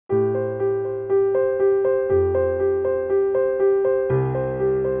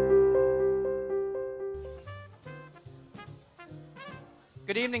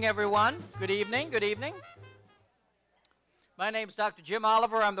Good evening, everyone. Good evening. Good evening. My name is Dr. Jim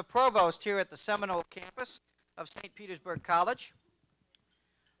Oliver. I'm the provost here at the Seminole campus of St. Petersburg College.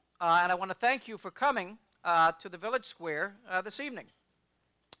 And I want to thank you for coming to the Village Square this evening.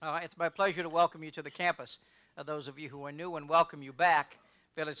 It's my pleasure to welcome you to the campus, those of you who are new, and welcome you back,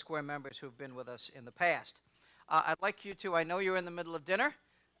 Village Square members who have been with us in the past. I'd like you to, I know you're in the middle of dinner,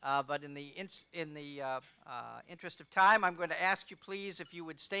 but in the interest of time, I'm going to ask you, please, if you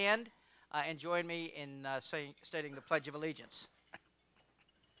would stand and join me in stating the Pledge of Allegiance.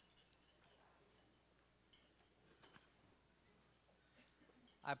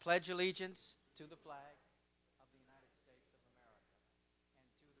 I pledge allegiance to the flag of the United States of America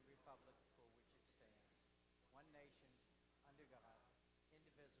and to the republic for which it stands, one nation, under God,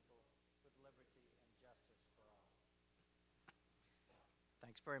 indivisible, with liberty and justice for all.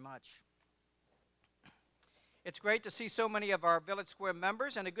 Thanks very much. It's great to see so many of our Village Square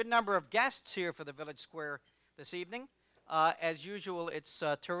members and a good number of guests here for the Village Square this evening. As usual, it's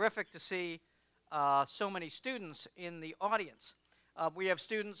terrific to see so many students in the audience. We have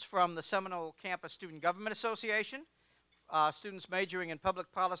students from the Seminole Campus Student Government Association, students majoring in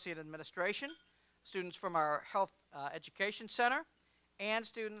Public Policy and Administration, students from our Health Education Center, and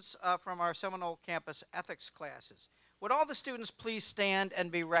students from our Seminole Campus Ethics classes. Would all the students please stand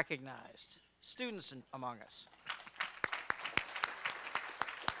and be recognized? Students among us.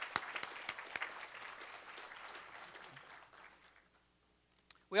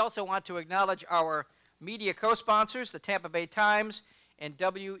 We also want to acknowledge our media co-sponsors, the Tampa Bay Times and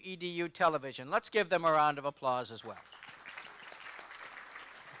WEDU Television. Let's give them a round of applause as well.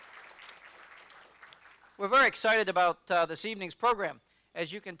 We're very excited about this evening's program.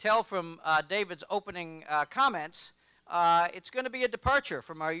 As you can tell from David's opening comments, it's going to be a departure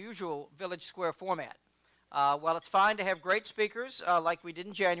from our usual Village Square format. While it's fine to have great speakers like we did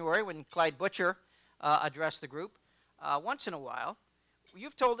in January when Clyde Butcher addressed the group, once in a while,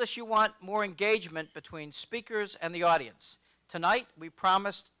 you've told us you want more engagement between speakers and the audience. Tonight, we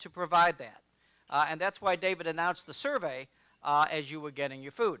promised to provide that. And that's why David announced the survey as you were getting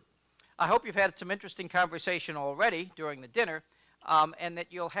your food. I hope you've had some interesting conversation already during the dinner, and that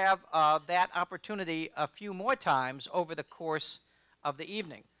you'll have that opportunity a few more times over the course of the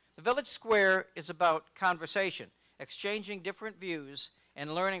evening. The Village Square is about conversation, exchanging different views,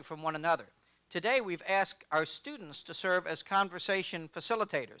 and learning from one another. Today, we've asked our students to serve as conversation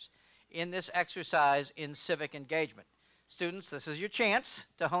facilitators in this exercise in civic engagement. Students, this is your chance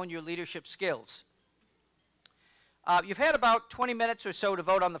to hone your leadership skills. You've had about 20 minutes or so to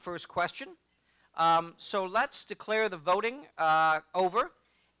vote on the first question. So let's declare the voting over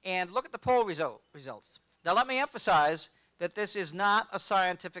and look at the poll results. Now, let me emphasize that this is not a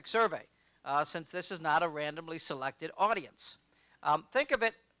scientific survey, since this is not a randomly selected audience. Think of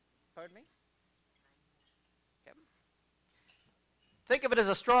it, pardon me? Think of it as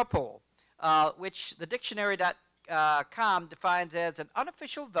a straw poll, which the dictionary.com defines as an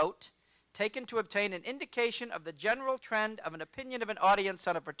unofficial vote taken to obtain an indication of the general trend of an opinion of an audience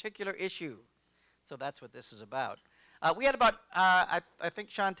on a particular issue. So that's what this is about. We had about, I think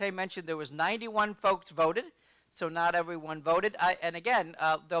Shantae mentioned there was 91 folks voted, so not everyone voted. And again,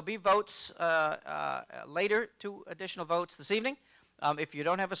 there'll be votes later, 2 additional votes this evening. If you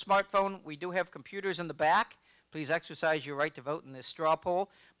don't have a smartphone, we do have computers in the back. Please exercise your right to vote in this straw poll.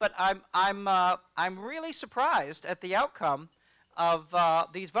 But I'm really surprised at the outcome of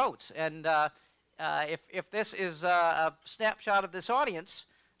these votes. And if this is a snapshot of this audience,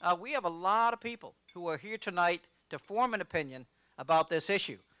 we have a lot of people who are here tonight to form an opinion about this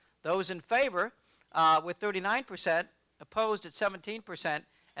issue. Those in favor with 39%, opposed at 17%,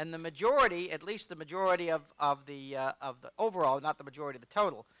 and the majority, at least the majority of the overall, not the majority of the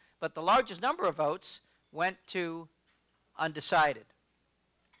total, but the largest number of votes went to undecided.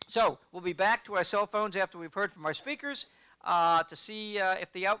 So we'll be back to our cell phones after we've heard from our speakers to see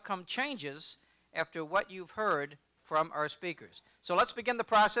if the outcome changes after what you've heard from our speakers. So let's begin the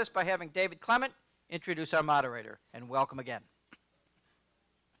process by having David Clement introduce our moderator, and welcome again.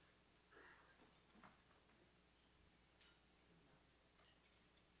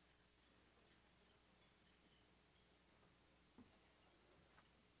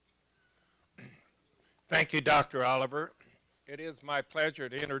 Thank you, Dr. Oliver. It is my pleasure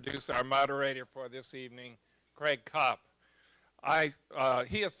to introduce our moderator for this evening, Craig Kopp.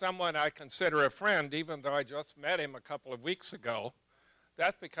 He is someone I consider a friend, even though I just met him a couple of weeks ago.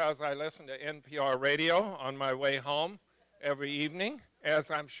 That's because I listen to NPR radio on my way home every evening,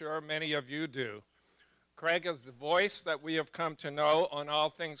 as I'm sure many of you do. Craig is the voice that we have come to know on All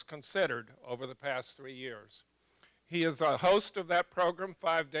Things Considered over the past 3 years. He is a host of that program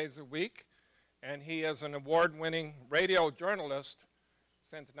 5 days a week, and he is an award-winning radio journalist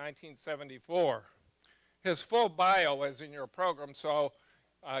since 1974. His full bio is in your program, so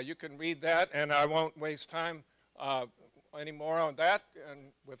you can read that, and I won't waste time anymore on that.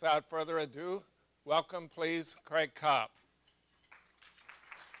 And without further ado, welcome, please, Craig Kopp.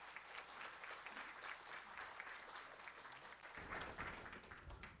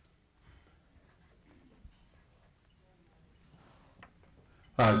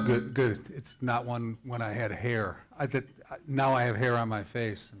 Good. It's not one when I had hair. Now I have hair on my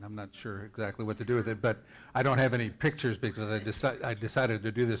face, and I'm not sure exactly what to do with it, but I don't have any pictures because I decided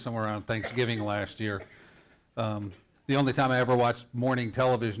to do this somewhere around Thanksgiving last year. The only time I ever watched morning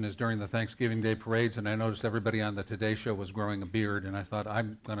television is during the Thanksgiving Day parades, and I noticed everybody on the Today Show was growing a beard, and I thought,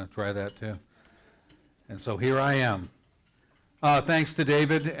 I'm going to try that too. And so here I am. Thanks to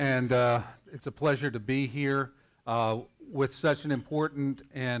David, and it's a pleasure to be here with such an important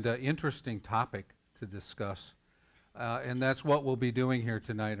and interesting topic to discuss. And that's what we'll be doing here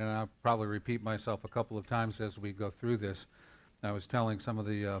tonight, and I'll probably repeat myself a couple of times as we go through this. I was telling some of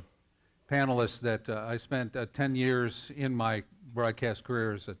the panelists that I spent 10 years in my broadcast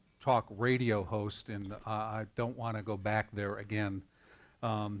career as a talk radio host, and I don't want to go back there again.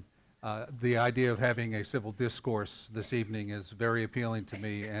 The idea of having a civil discourse this evening is very appealing to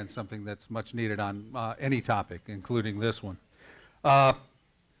me and something that's much needed on any topic, including this one. A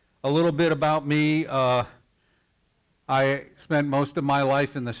little bit about me. I spent most of my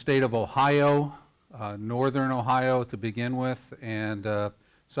life in the state of Ohio, northern Ohio to begin with, and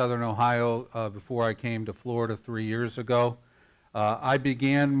southern Ohio before I came to Florida 3 years ago. I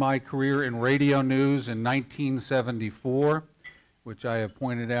began my career in radio news in 1974. Which I have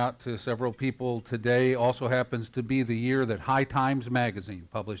pointed out to several people today, also happens to be the year that High Times magazine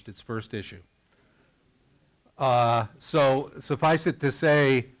published its first issue. So suffice it to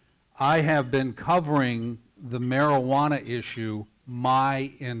say, I have been covering the marijuana issue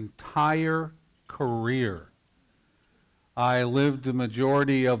my entire career. I lived the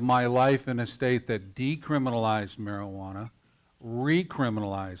majority of my life in a state that decriminalized marijuana,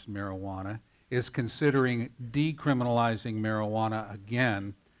 recriminalized marijuana, is considering decriminalizing marijuana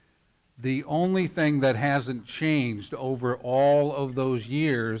again. The only thing that hasn't changed over all of those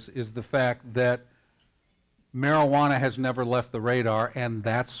years is the fact that marijuana has never left the radar, and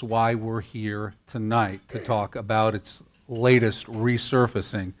that's why we're here tonight to talk about its latest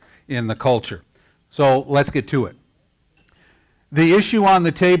resurfacing in the culture. So let's get to it. The issue on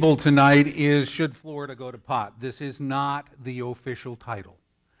the table tonight is, should Florida go to pot? This is not the official title.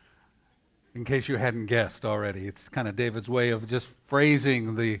 In case you hadn't guessed already, it's kind of David's way of just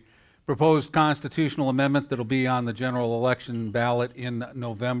phrasing the proposed constitutional amendment that'll be on the general election ballot in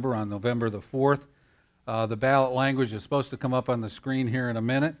November, on November the 4th. The ballot language is supposed to come up on the screen here in a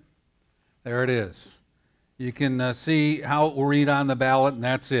minute. There it is. You can see how it will read on the ballot, and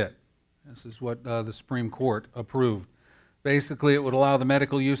that's it. This is what the Supreme Court approved. Basically, it would allow the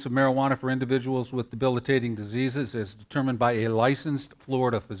medical use of marijuana for individuals with debilitating diseases as determined by a licensed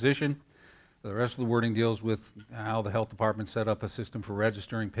Florida physician. The rest of the wording deals with how the health department set up a system for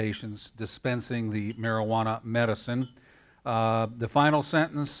registering patients, dispensing the marijuana medicine. The final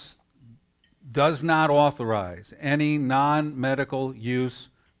sentence does not authorize any non-medical use,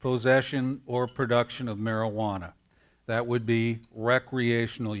 possession, or production of marijuana. That would be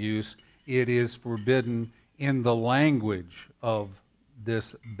recreational use. It is forbidden in the language of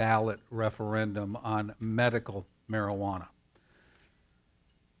this ballot referendum on medical marijuana.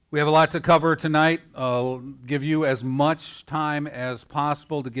 We have a lot to cover tonight. I'll give you as much time as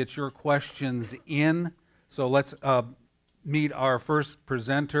possible to get your questions in. So let's meet our first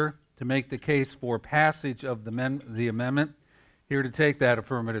presenter to make the case for passage of the amendment. Here to take that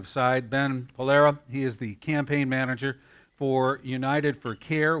affirmative side, Ben Polera. He is the campaign manager for United for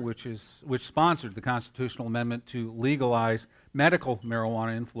Care, which sponsored the constitutional amendment to legalize medical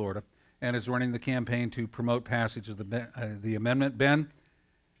marijuana in Florida, and is running the campaign to promote passage of the amendment. Ben,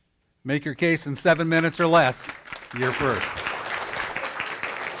 make your case in 7 minutes or less. You're first.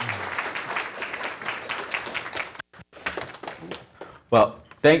 Well,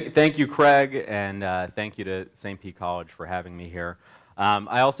 thank you, Craig, and thank you to St. Pete College for having me here.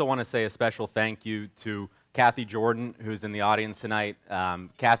 I also want to say a special thank you to Kathy Jordan, who's in the audience tonight.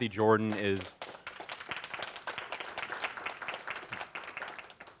 Kathy Jordan is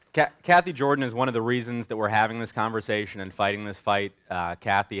one of the reasons that we're having this conversation and fighting this fight.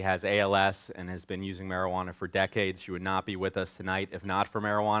 Kathy has ALS and has been using marijuana for decades. She would not be with us tonight if not for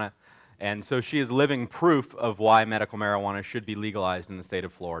marijuana. And so she is living proof of why medical marijuana should be legalized in the state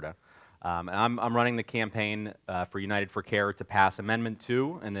of Florida. And I'm running the campaign for United for Care to pass Amendment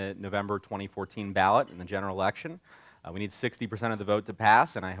 2 in the November 2014 ballot in the general election. We need 60% of the vote to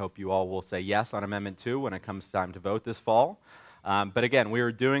pass, and I hope you all will say yes on Amendment 2 when it comes time to vote this fall. But again, we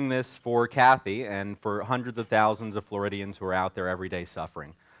are doing this for Kathy and for hundreds of thousands of Floridians who are out there every day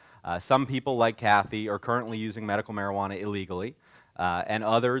suffering. Some people, like Kathy, are currently using medical marijuana illegally, and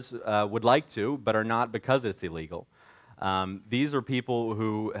others would like to, but are not because it's illegal. These are people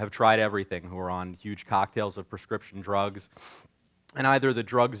who have tried everything, who are on huge cocktails of prescription drugs, and either the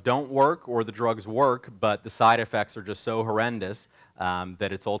drugs don't work or the drugs work, but the side effects are just so horrendous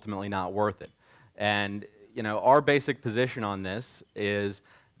that it's ultimately not worth it. And you know, our basic position on this is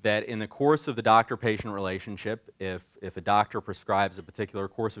that in the course of the doctor-patient relationship, if a doctor prescribes a particular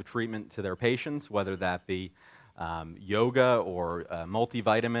course of treatment to their patients, whether that be yoga or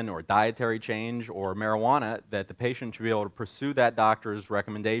multivitamin or dietary change or marijuana, that the patient should be able to pursue that doctor's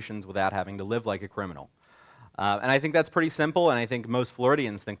recommendations without having to live like a criminal. And I think that's pretty simple, and I think most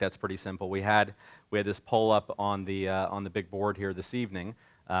Floridians think that's pretty simple. We had this poll up on the big board here this evening,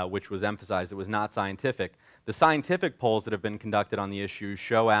 which was emphasized it was not scientific. The scientific polls that have been conducted on the issue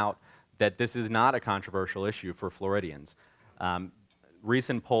show out that this is not a controversial issue for Floridians.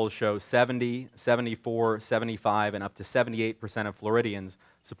 Recent polls show 70, 74, 75, and up to 78% of Floridians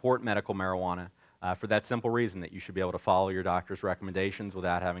support medical marijuana for that simple reason that you should be able to follow your doctor's recommendations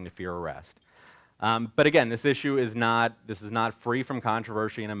without having to fear arrest. But again, this issue is not free from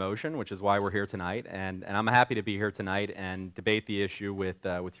controversy and emotion, which is why we're here tonight. And I'm happy to be here tonight and debate the issue with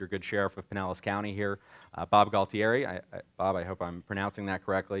your good sheriff of Pinellas County here, Bob Galtieri. Bob, I hope I'm pronouncing that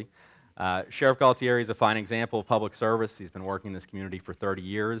correctly. Sheriff Galtieri is a fine example of public service. He's been working in this community for 30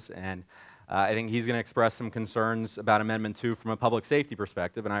 years, and I think he's going to express some concerns about Amendment 2 from a public safety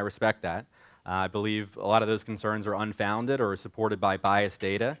perspective, and I respect that. I believe a lot of those concerns are unfounded or supported by biased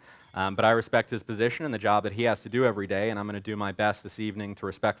data. But I respect his position and the job that he has to do every day, and I'm going to do my best this evening to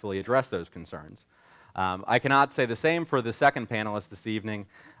respectfully address those concerns. I cannot say the same for the second panelist this evening,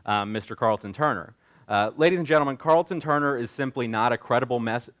 Mr. Carlton Turner. Ladies and gentlemen, Carlton Turner is simply not a credible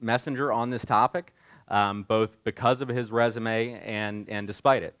messenger on this topic, both because of his resume and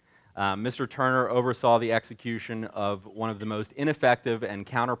despite it. Mr. Turner oversaw the execution of one of the most ineffective and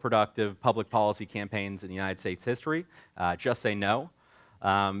counterproductive public policy campaigns in the United States history, Just Say No.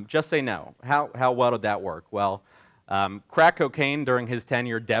 Just say no. How well did that work? Well, crack cocaine during his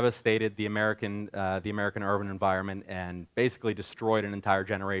tenure devastated the American urban environment and basically destroyed an entire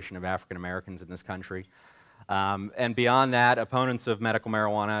generation of African Americans in this country. And beyond that, opponents of medical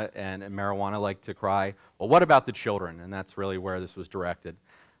marijuana and marijuana like to cry, well, what about the children? And that's really where this was directed.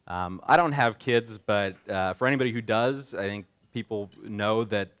 I don't have kids, but for anybody who does, I think people know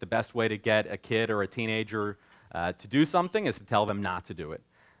that the best way to get a kid or a teenager to do something is to tell them not to do it.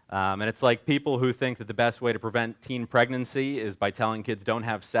 And it's like people who think that the best way to prevent teen pregnancy is by telling kids don't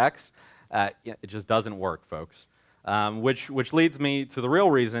have sex. It just doesn't work, folks. Which leads me to the real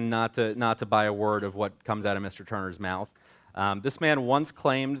reason not to buy a word of what comes out of Mr. Turner's mouth. This man once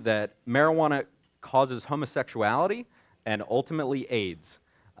claimed that marijuana causes homosexuality and ultimately AIDS.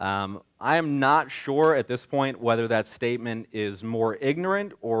 I am not sure at this point whether that statement is more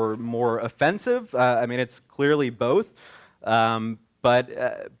ignorant or more offensive. I mean, it's clearly both.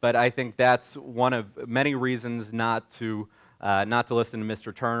 But I think that's one of many reasons not to listen to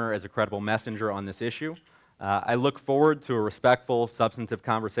Mr. Turner as a credible messenger on this issue. I look forward to a respectful, substantive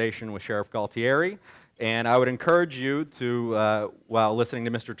conversation with Sheriff Galtieri, and I would encourage you to, while listening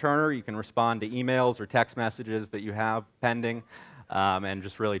to Mr. Turner, you can respond to emails or text messages that you have pending, and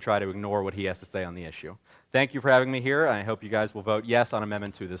just really try to ignore what he has to say on the issue. Thank you for having me here, and I hope you guys will vote yes on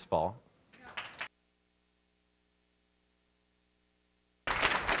Amendment 2 this fall.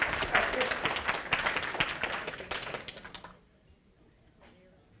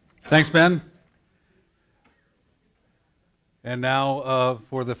 Thanks, Ben. And now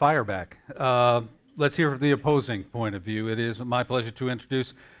for the fireback. Let's hear from the opposing point of view. It is my pleasure to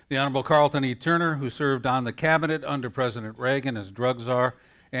introduce the Honorable Carlton E. Turner, who served on the cabinet under President Reagan as drug czar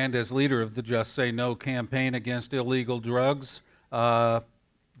and as leader of the Just Say No campaign against illegal drugs.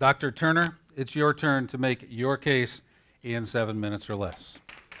 Dr. Turner, it's your turn to make your case in 7 minutes or less.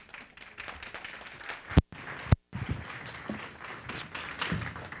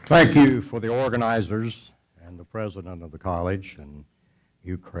 Thank you for the organizers and the president of the college, and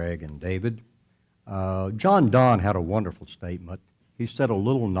you, Craig and David. John Donne had a wonderful statement. He said a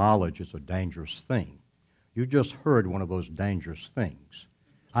little knowledge is a dangerous thing. You just heard one of those dangerous things.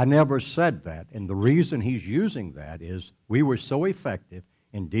 I never said that, and the reason he's using that is we were so effective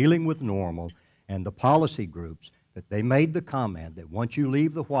in dealing with Normal and the policy groups that they made the comment that once you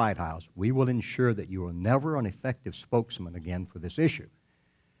leave the White House, we will ensure that you are never an effective spokesman again for this issue.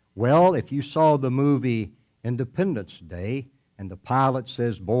 Well, if you saw the movie Independence Day and the pilot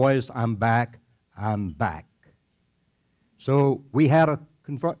says, "Boys, I'm back," I'm back. So we had a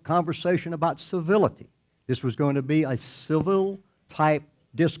conversation about civility. This was going to be a civil-type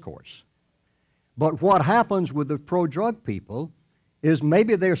discourse. But what happens with the pro-drug people is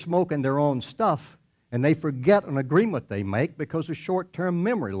maybe they're smoking their own stuff and they forget an agreement they make because of short-term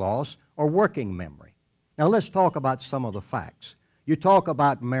memory loss or working memory. Now let's talk about some of the facts. You talk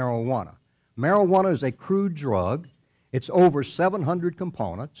about marijuana. Marijuana is a crude drug. It's over 700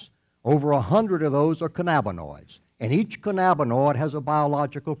 components. Over 100 of those are cannabinoids. And each cannabinoid has a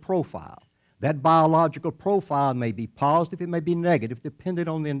biological profile. That biological profile may be positive, it may be negative, depending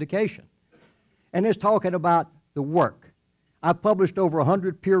on the indication. And it's talking about the work. I've published over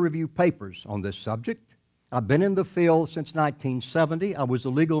 100 peer-reviewed papers on this subject. I've been in the field since 1970. I was a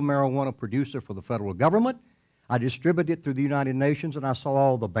legal marijuana producer for the federal government. I distributed it through the United Nations, and I saw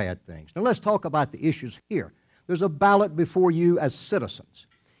all the bad things. Now let's talk about the issues here. There's a ballot before you as citizens.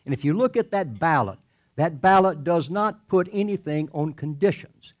 And if you look at that ballot does not put anything on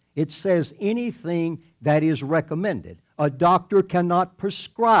conditions. It says anything that is recommended. A doctor cannot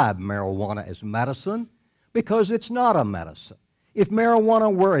prescribe marijuana as medicine because it's not a medicine. If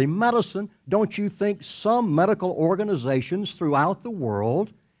marijuana were a medicine, don't you think some medical organizations throughout the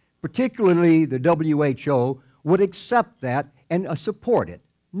world, particularly the WHO, would accept that and support it?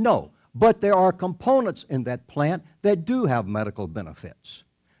 No. But there are components in that plant that do have medical benefits.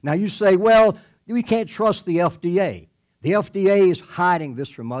 Now you say, well, we can't trust the FDA. The FDA is hiding this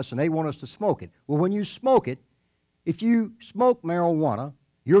from us and they want us to smoke it. Well, when you smoke it, if you smoke marijuana,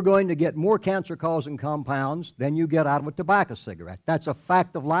 you're going to get more cancer-causing compounds than you get out of a tobacco cigarette. That's a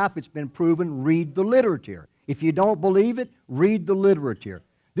fact of life. It's been proven. Read the literature. If you don't believe it, read the literature.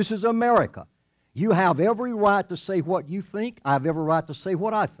 This is America. You have every right to say what you think. I have every right to say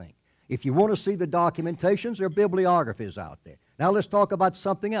what I think. If you want to see the documentations, there are bibliographies out there. Now let's talk about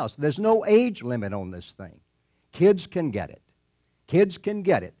something else. There's no age limit on this thing. Kids can get it. Kids can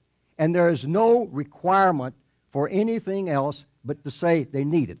get it. And there is no requirement for anything else but to say they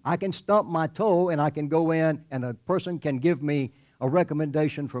need it. I can stump my toe and I can go in and a person can give me a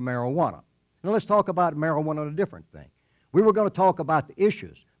recommendation for marijuana. Now let's talk about marijuana on a different thing. We were going to talk about the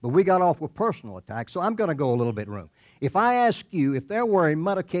issues, but we got off with personal attacks, so I'm going to go a little bit room. If I ask you if there were a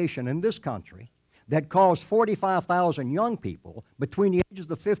medication in this country that caused 45,000 young people between the ages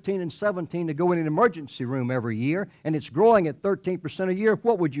of 15 and 17 to go in an emergency room every year, and it's growing at 13% a year,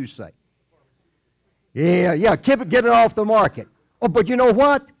 what would you say? Yeah, get it off the market. Oh, but you know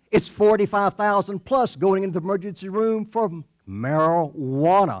what? It's 45,000 plus going into the emergency room for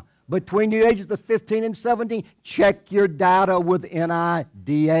marijuana. Between the ages of 15 and 17, check your data with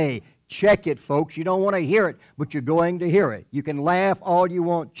NIDA. Check it, folks. You don't want to hear it, but you're going to hear it. You can laugh all you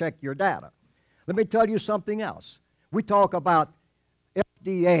want. Check your data. Let me tell you something else. We talk about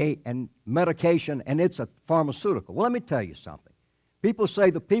FDA and medication, and it's a pharmaceutical. Well, let me tell you something. People say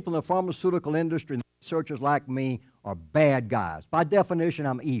the people in the pharmaceutical industry and researchers like me are bad guys. By definition,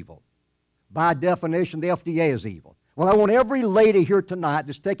 I'm evil. By definition, the FDA is evil. Well, I want every lady here tonight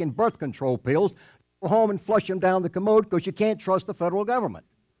that's taking birth control pills to go home and flush them down the commode because you can't trust the federal government.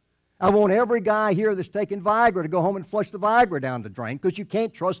 I want every guy here that's taking Viagra to go home and flush the Viagra down the drain because you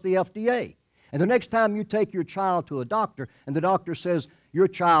can't trust the FDA. And the next time you take your child to a doctor and the doctor says your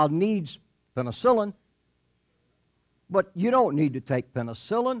child needs penicillin, but you don't need to take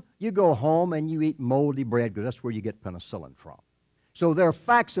penicillin, you go home and you eat moldy bread because that's where you get penicillin from. So there are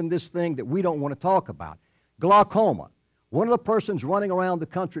facts in this thing that we don't want to talk about. Glaucoma. One of the persons running around the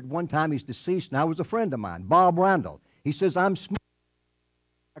country at one time, he's deceased now, was a friend of mine, Bob Randall. He says, I'm smoking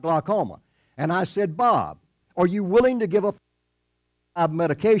glaucoma. And I said, Bob, are you willing to give up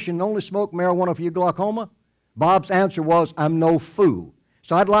medication and only smoke marijuana for your glaucoma? Bob's answer was, I'm no fool.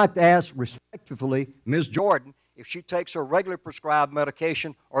 So I'd like to ask respectfully Ms. Jordan if she takes her regular prescribed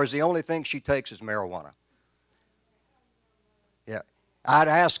medication or is the only thing she takes is marijuana. Yeah, I'd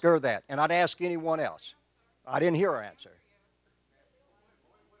ask her that, and I'd ask anyone else. I didn't hear her answer.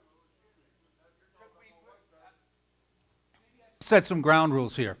 Set some ground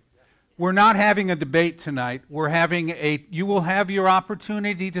rules here. We're not having a debate tonight. We're having you will have your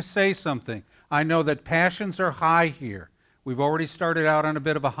opportunity to say something. I know that passions are high here. We've already started out on a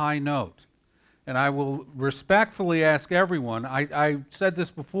bit of a high note. And I will respectfully ask everyone, I said this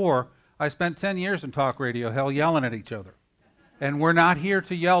before, I spent 10 years in talk radio hell yelling at each other. And we're not here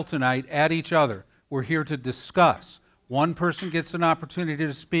to yell tonight at each other. We're here to discuss. One person gets an opportunity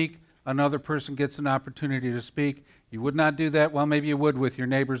to speak, another person gets an opportunity to speak. You would not do that. Well, maybe you would with your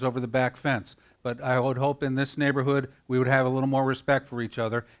neighbors over the back fence. But I would hope in this neighborhood we would have a little more respect for each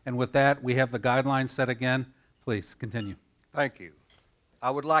other. And with that, we have the guidelines set again. Please continue. Thank you. I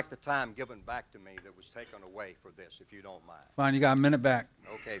would like the time given back to me that was taken away for this, if you don't mind. Fine, you got a minute back.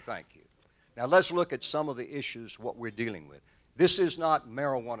 Okay, thank you. Now let's look at some of the issues, what we're dealing with. This is not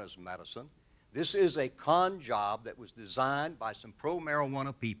marijuana's medicine. This is a con job that was designed by some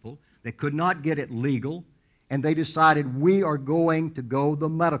pro-marijuana people that could not get it legal, and they decided we are going to go the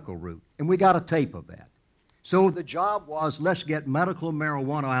medical route. And we got a tape of that. So the job was, let's get medical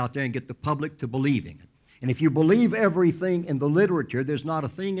marijuana out there and get the public to believing it. And if you believe everything in the literature, there's not a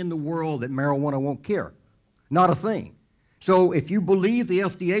thing in the world that marijuana won't cure. Not a thing. So if you believe the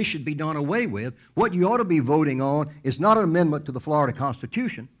FDA should be done away with, what you ought to be voting on is not an amendment to the Florida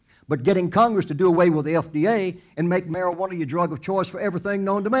Constitution, but getting Congress to do away with the FDA and make marijuana your drug of choice for everything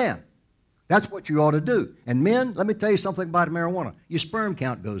known to man. That's what you ought to do. And men, let me tell you something about marijuana. Your sperm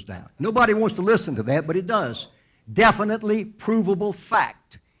count goes down. Nobody wants to listen to that, but it does. Definitely provable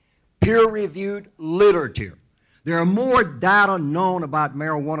fact. Peer-reviewed literature. There are more data known about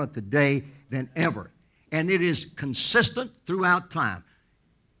marijuana today than ever, and it is consistent throughout time.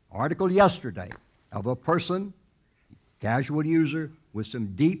 Article yesterday of a person, casual user, with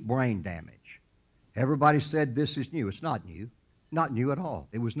some deep brain damage. Everybody said this is new. It's not new. Not new at all.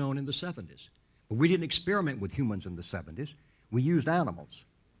 It was known in the 70s. But we didn't experiment with humans in the 70s. We used animals.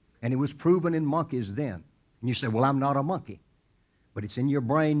 And it was proven in monkeys then. And you say, well, I'm not a monkey. But it's in your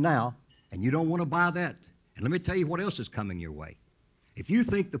brain now, and you don't want to buy that. And let me tell you what else is coming your way. If you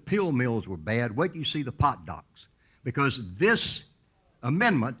think the pill mills were bad, wait till you see the pot docs. Because this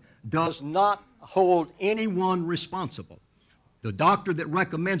amendment does not hold anyone responsible. The doctor that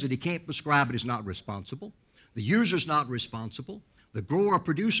recommends it, he can't prescribe it, is not responsible. The user's not responsible. The grower or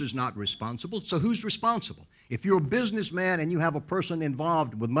producer's not responsible. So who's responsible? If you're a businessman and you have a person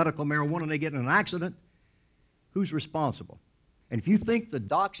involved with medical marijuana and they get in an accident, who's responsible? And if you think the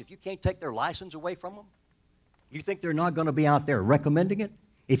docs, if you can't take their license away from them, you think they're not going to be out there recommending it?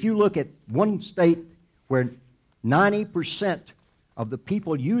 If you look at one state where 90% of the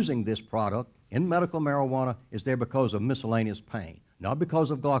people using this product in medical marijuana is there because of miscellaneous pain, not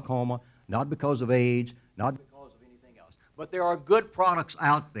because of glaucoma, not because of AIDS, not because of anything else. But there are good products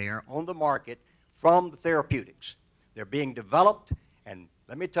out there on the market from the therapeutics. They're being developed, and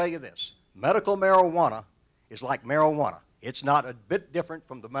let me tell you this, medical marijuana is like marijuana. It's not a bit different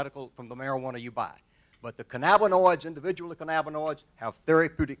from the marijuana you buy. But the cannabinoids, individual cannabinoids, have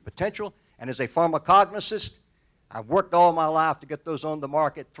therapeutic potential, and as a pharmacognosist, I've worked all my life to get those on the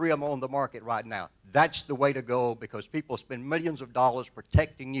market. 3 of them on the market right now. That's the way to go because people spend millions of dollars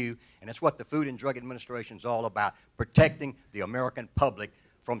protecting you, and it's what the Food and Drug Administration is all about, protecting the American public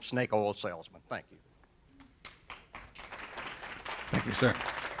from snake oil salesmen. Thank you. Thank you, sir.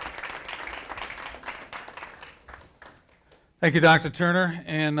 Thank you, Dr. Turner.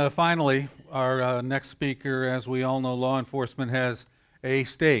 And finally, our next speaker, as we all know, law enforcement has a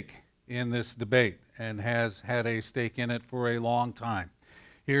stake in this debate and has had a stake in it for a long time.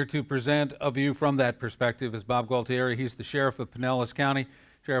 Here to present a view from that perspective is Bob Gualtieri. He's the sheriff of Pinellas County.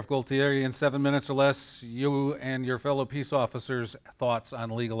 Sheriff Gualtieri, in 7 minutes or less, you and your fellow peace officers' thoughts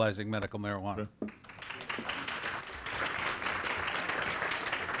on legalizing medical marijuana. Okay.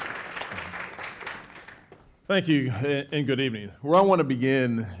 Thank you, and good evening. Where I want to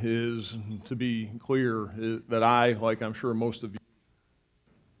begin is to be clear that I, like I'm sure most of you,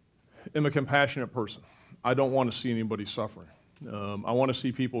 am a compassionate person. I don't want to see anybody suffering. I want to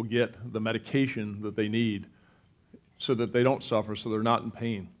see people get the medication that they need so that they don't suffer, so they're not in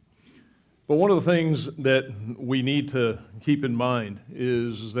pain. But one of the things that we need to keep in mind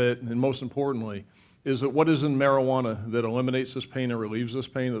is that, and most importantly, is that what is in marijuana that eliminates this pain and relieves this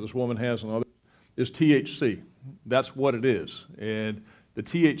pain that this woman has and others is THC. That's what it is. And the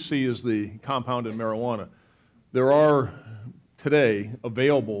THC is the compound in marijuana. There are today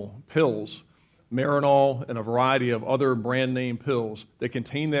available pills, Marinol and a variety of other brand name pills that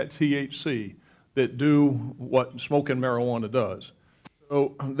contain that THC that do what smoking marijuana does.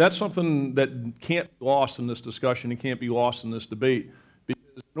 So that's something that can't be lost in this discussion and can't be lost in this debate,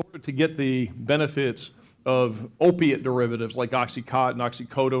 because in order to get the benefits of opiate derivatives like Oxycontin,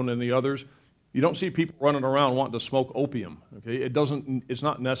 oxycodone, and the others, you don't see people running around wanting to smoke opium. Okay, it's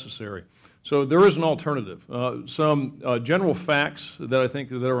not necessary. So there is an alternative. Some general facts that I think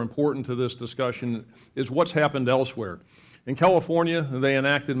that are important to this discussion is what's happened elsewhere. In California, they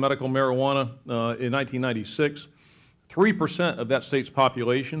enacted medical marijuana in 1996. 3% of that state's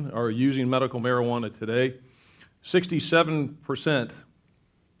population are using medical marijuana today. 67%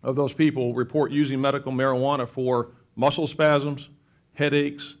 of those people report using medical marijuana for muscle spasms,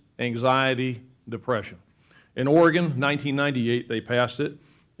 headaches, anxiety, depression. In Oregon, 1998, they passed it,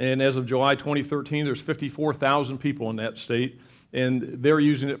 and as of July 2013, there's 54,000 people in that state, and they're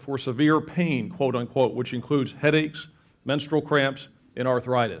using it for severe pain, quote unquote, which includes headaches, menstrual cramps, and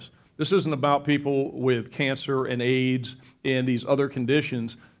arthritis. This isn't about people with cancer and AIDS and these other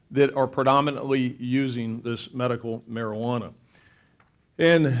conditions that are predominantly using this medical marijuana.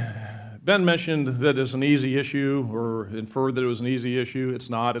 And Ben mentioned that it's an easy issue, or inferred that it was an easy issue. It's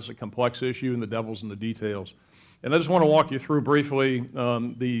not. It's a complex issue, and the devil's in the details. And I just want to walk you through briefly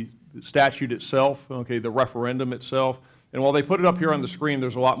the statute itself, okay, the referendum itself. And while they put it up here on the screen,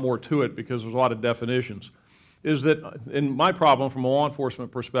 there's a lot more to it because there's a lot of definitions. Is that, and my problem from a law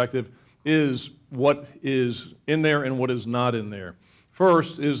enforcement perspective is what is in there and what is not in there.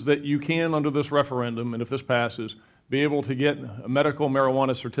 First is that you can, under this referendum, and if this passes, be able to get a medical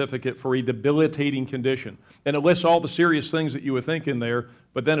marijuana certificate for a debilitating condition. And it lists all the serious things that you would think in there,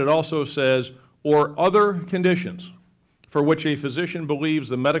 but then it also says, or other conditions for which a physician believes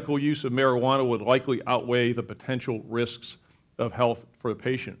the medical use of marijuana would likely outweigh the potential risks of health for the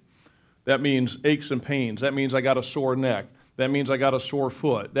patient. That means aches and pains. That means I got a sore neck. That means I got a sore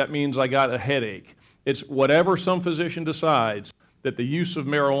foot. That means I got a headache. It's whatever some physician decides that the use of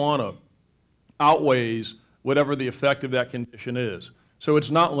marijuana outweighs whatever the effect of that condition is. So it's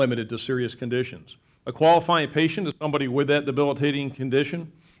not limited to serious conditions. A qualifying patient is somebody with that debilitating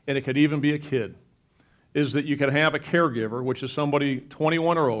condition, and it could even be a kid, is that you can have a caregiver, which is somebody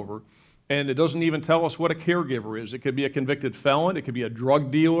 21 or over, and it doesn't even tell us what a caregiver is. It could be a convicted felon, it could be a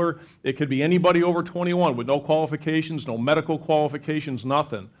drug dealer, it could be anybody over 21 with no qualifications, no medical qualifications,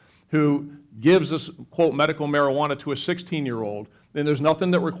 nothing, who gives this, quote, medical marijuana to a 16-year-old, then there's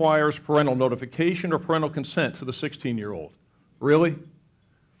nothing that requires parental notification or parental consent to the 16-year-old. Really?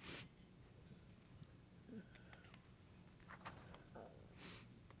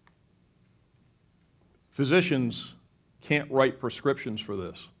 Physicians can't write prescriptions for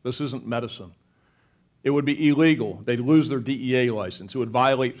this. This isn't medicine. It would be illegal. They'd lose their DEA license. It would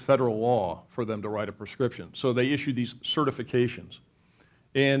violate federal law for them to write a prescription. So they issue these certifications.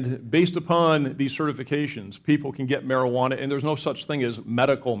 And based upon these certifications, people can get marijuana, and there's no such thing as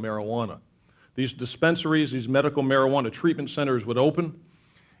medical marijuana. These dispensaries, these medical marijuana treatment centers would open,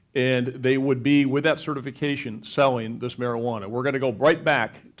 and they would be, with that certification, selling this marijuana. We're going to go right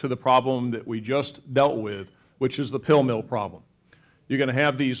back to the problem that we just dealt with, which is the pill mill problem. You're going to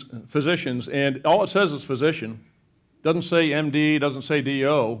have these physicians, and all it says is physician. Doesn't say MD, doesn't say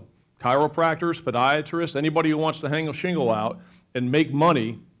DO. Chiropractors, podiatrists, anybody who wants to hang a shingle out and make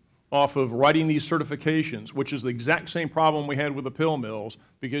money off of writing these certifications, which is the exact same problem we had with the pill mills,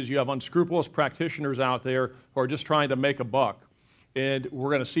 because you have unscrupulous practitioners out there who are just trying to make a buck. And we're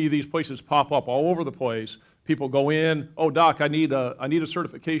going to see these places pop up all over the place. People go in, oh, doc, I need a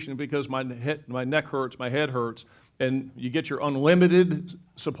certification because my neck hurts, my head hurts, and you get your unlimited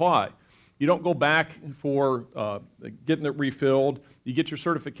supply. You don't go back for getting it refilled. You get your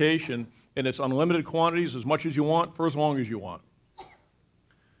certification, and it's unlimited quantities, as much as you want, for as long as you want.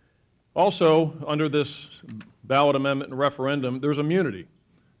 Also, under this ballot amendment and referendum, there's immunity.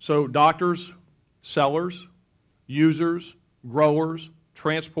 So doctors, sellers, users, growers,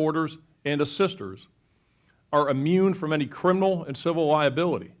 transporters, and assisters are immune from any criminal and civil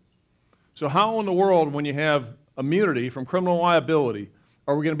liability. So how in the world, when you have immunity from criminal liability,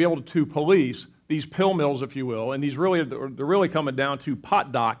 are we going to be able to police these pill mills, if you will, and they're really coming down to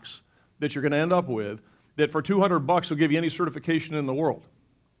pot docs that you're going to end up with, that for $200 will give you any certification in the world.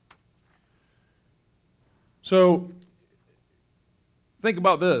 So think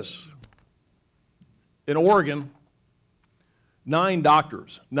about this. In Oregon, 9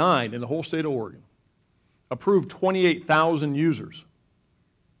 doctors, 9 in the whole state of Oregon, approved 28,000 users.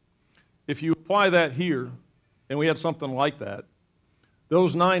 If you apply that here, and we had something like that,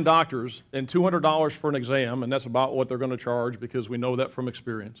 those 9 doctors, and $200 for an exam, and that's about what they're going to charge because we know that from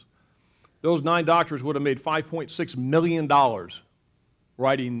experience, those 9 doctors would have made $5.6 million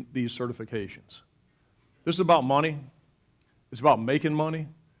writing these certifications. This is about money. It's about making money.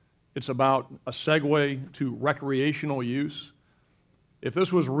 It's about a segue to recreational use. If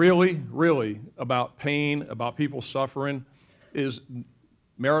this was really, really about pain, about people suffering, is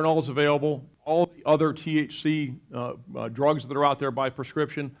Marinol is available, all the other THC drugs that are out there by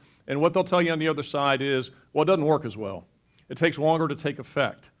prescription, and what they'll tell you on the other side is, well, it doesn't work as well. It takes longer to take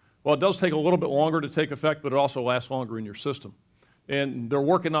effect. Well, it does take a little bit longer to take effect, but it also lasts longer in your system. And they're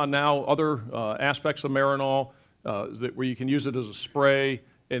working on now other aspects of Marinol where you can use it as a spray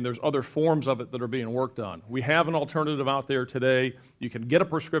and there's other forms of it that are being worked on. We have an alternative out there today. You can get a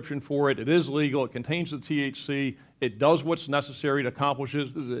prescription for it. It is legal. It contains the THC. It does what's necessary to accomplish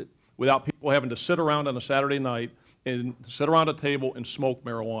it without people having to sit around on a Saturday night and sit around a table and smoke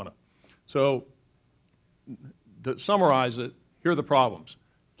marijuana. So to summarize it, here are the problems.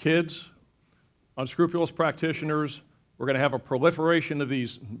 Kids, unscrupulous practitioners, we're going to have a proliferation of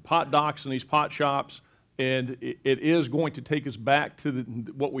these pot docs and these pot shops, and it is going to take us back to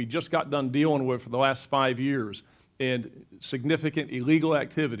what we just got done dealing with for the last 5 years, and significant illegal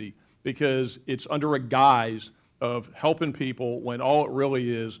activity, because it's under a guise of helping people when all it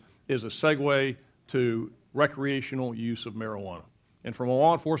really is a segue to recreational use of marijuana. And from a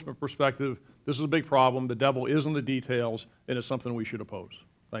law enforcement perspective, this is a big problem. The devil is in the details, and it's something we should oppose.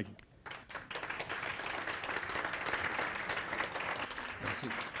 Thank you.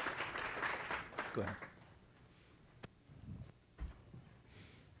 Go ahead.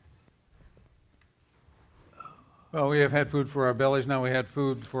 Well, we have had food for our bellies. Now we had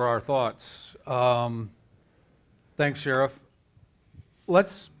food for our thoughts. Thanks, Sheriff.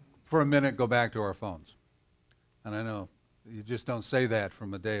 Let's, for a minute, go back to our phones. And I know you just don't say that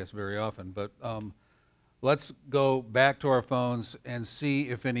from a dais very often, but let's go back to our phones and see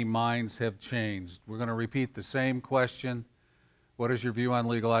if any minds have changed. We're going to repeat the same question. What is your view on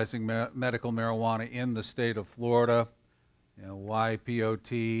legalizing medical marijuana in the state of Florida? You know, why POT,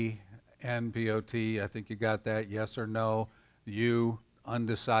 NPOT? I think you got that. Yes or no? You,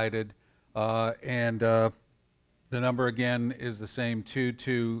 undecided. The number again is the same,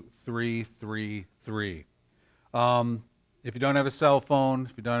 22333. If you don't have a cell phone,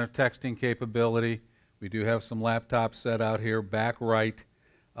 if you don't have texting capability, we do have some laptops set out here back right,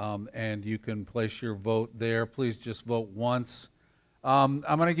 and you can place your vote there. Please just vote once. I'm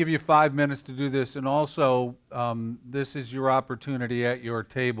going to give you 5 minutes to do this, and also this is your opportunity at your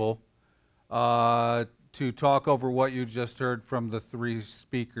table to talk over what you just heard from the 3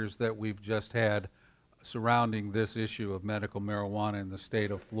 speakers that we've just had surrounding this issue of medical marijuana in the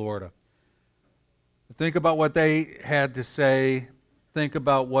state of Florida. Think about what they had to say. Think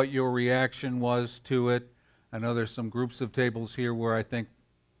about what your reaction was to it. I know there's some groups of tables here where I think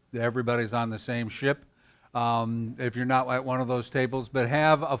everybody's on the same ship. If you're not at one of those tables, but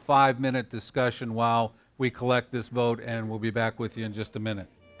have a 5-minute discussion while we collect this vote, and we'll be back with you in just a minute.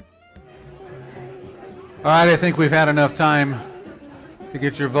 All right, I think we've had enough time to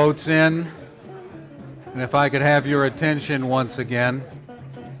get your votes in. And if I could have your attention once again.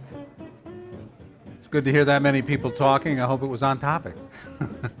 It's good to hear that many people talking. I hope it was on topic.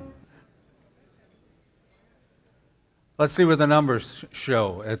 Let's see what the numbers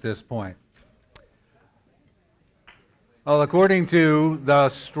show at this point. Well, according to the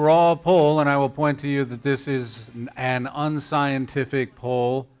straw poll, and I will point to you that this is an unscientific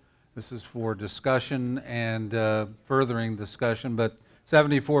poll. This is for discussion and furthering discussion, but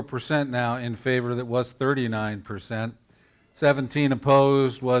 74% now in favor. That was 39%. 17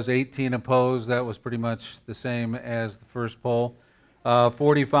 opposed was 18 opposed. That was pretty much the same as the first poll.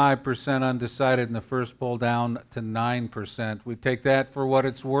 45% undecided in the first poll, down to 9%. We take that for what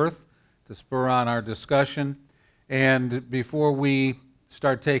it's worth to spur on our discussion. And before we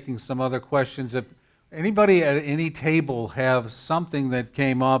start taking some other questions, if anybody at any table have something that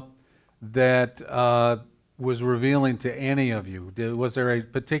came up that was revealing to any of you? Was there a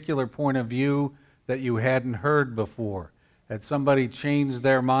particular point of view that you hadn't heard before? Had somebody changed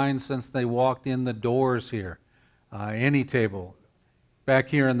their mind since they walked in the doors here? Any table. Back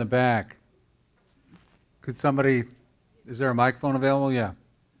here in the back. Could somebody, is there a microphone available? Yeah.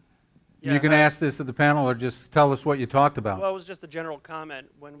 You can ask this at the panel, or just tell us what you talked about. Well, it was just a general comment.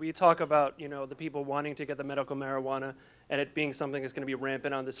 When we talk about, the people wanting to get the medical marijuana and it being something that's going to be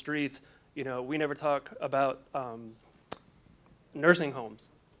rampant on the streets, we never talk about nursing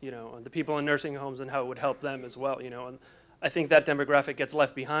homes, and the people in nursing homes and how it would help them as well, And I think that demographic gets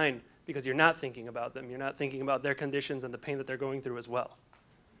left behind because you're not thinking about them. You're not thinking about their conditions and the pain that they're going through as well.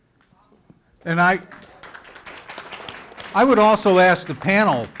 And I would also ask the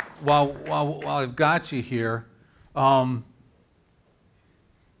panel, while I've got you here,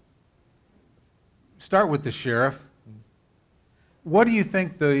 start with the sheriff. What do you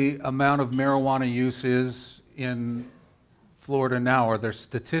think the amount of marijuana use is in Florida now? Are there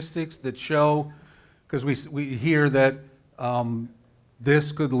statistics that show, because we hear that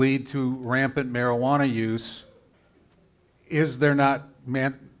this could lead to rampant marijuana use. Is there not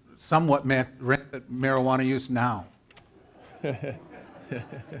somewhat rampant marijuana use now? I'm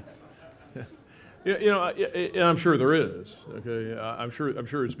sure there is. Okay, I'm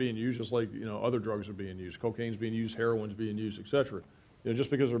sure it's being used just like other drugs are being used. Cocaine's being used, heroin's being used, etc. Just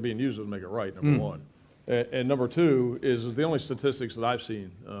because they're being used doesn't make it right, number one. And number two is the only statistics that I've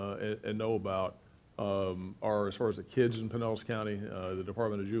seen and know about are as far as the kids in Pinellas County. The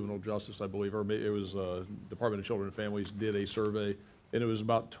Department of Juvenile Justice, I believe, or it was Department of Children and Families did a survey, and it was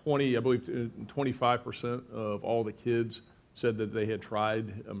about 25% of all the kids said that they had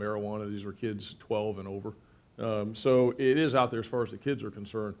tried marijuana. These were kids 12 and over. So it is out there as far as the kids are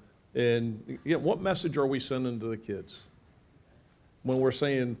concerned. And again, what message are we sending to the kids when we're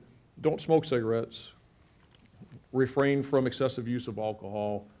saying, don't smoke cigarettes, refrain from excessive use of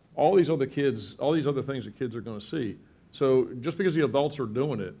alcohol, all these other things that kids are going to see. So just because the adults are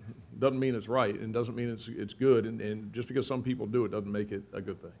doing it doesn't mean it's right, and doesn't mean it's good, and just because some people do it doesn't make it a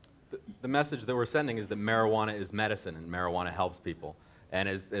good thing. The message that we're sending is that marijuana is medicine and marijuana helps people. And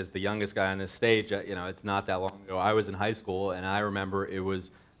as the youngest guy on this stage, it's not that long ago. I was in high school, and I remember it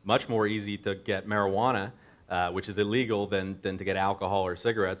was much more easy to get marijuana, which is illegal, than to get alcohol or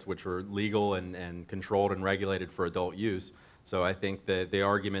cigarettes, which were legal and controlled and regulated for adult use. So I think that the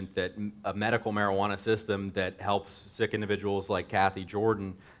argument that a medical marijuana system that helps sick individuals like Kathy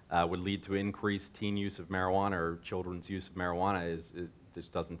Jordan would lead to increased teen use of marijuana or children's use of marijuana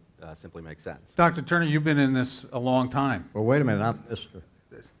just doesn't simply make sense. Dr. Turner, you've been in this a long time. Well, wait a minute, I'm Mr.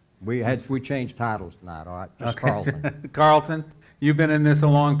 We changed titles tonight, all right? Just Okay. Carlton. Carlton, you've been in this a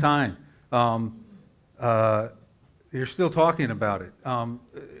long time. You're still talking about it.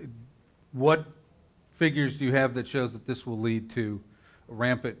 What figures do you have that shows that this will lead to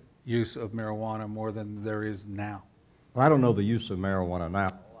rampant use of marijuana more than there is now? Well, I don't know the use of marijuana now.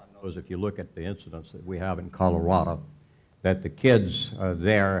 All I know is if you look at the incidents that we have in Colorado, that the kids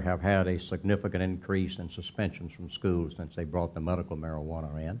there have had a significant increase in suspensions from schools since they brought the medical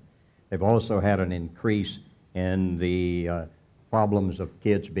marijuana in. They've also had an increase in the problems of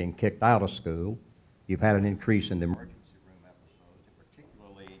kids being kicked out of school. You've had an increase in the emergency room episodes, and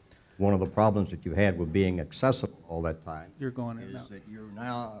particularly one of the problems that you had with being accessible all that time. You're going in now. Is that you're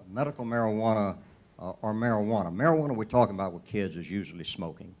now medical marijuana or marijuana. Marijuana we're talking about with kids is usually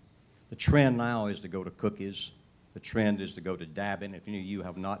smoking. The trend now is to go to cookies. The trend is to go to dabbing. If you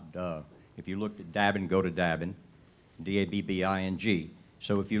have not, if you looked at dabbing, go to dabbing, D-A-B-B-I-N-G.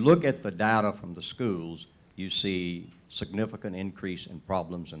 So if you look at the data from the schools, you see significant increase in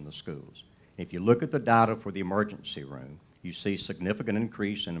problems in the schools. If you look at the data for the emergency room, you see significant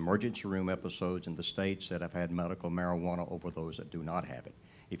increase in emergency room episodes in the states that have had medical marijuana over those that do not have it.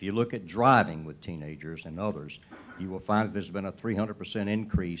 If you look at driving with teenagers and others, you will find that there's been a 300%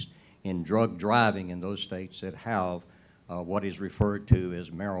 increase in drug driving in those states that have what is referred to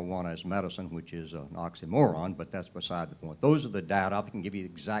as marijuana as medicine, which is an oxymoron, but that's beside the point. Those are the data. I can give you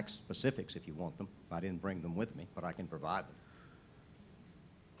exact specifics if you want them. I didn't bring them with me, but I can provide them.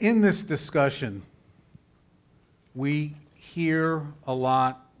 In this discussion, we hear a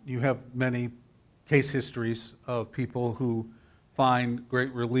lot, you have many case histories of people who find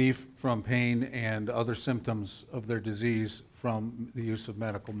great relief from pain and other symptoms of their disease from the use of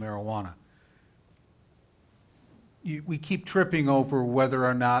medical marijuana. We keep tripping over whether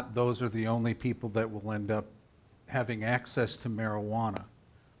or not those are the only people that will end up having access to marijuana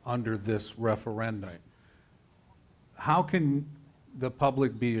under this referendum. How can the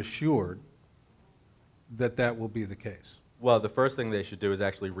public be assured that that will be the case? Well, the first thing they should do is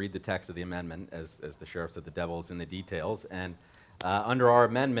actually read the text of the amendment. As the sheriff said, the devil is in the details. And under our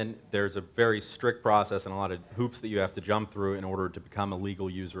amendment, there's a very strict process and a lot of hoops that you have to jump through in order to become a legal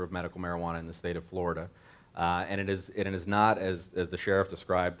user of medical marijuana in the state of Florida. And it is not, as the sheriff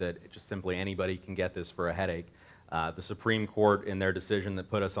described, that just simply anybody can get this for a headache. The Supreme Court, in their decision that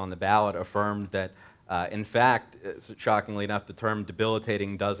put us on the ballot, affirmed that, in fact, shockingly enough, the term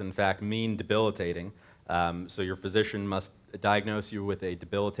debilitating does in fact mean debilitating. So your physician must diagnose you with a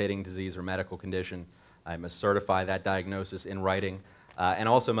debilitating disease or medical condition. I must certify that diagnosis in writing, and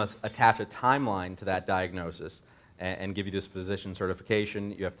also must attach a timeline to that diagnosis and give you this physician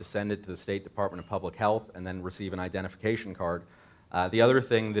certification. You have to send it to the State Department of Public Health and then receive an identification card. The other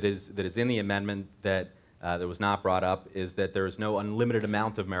thing that is in the amendment that was not brought up is that there is no unlimited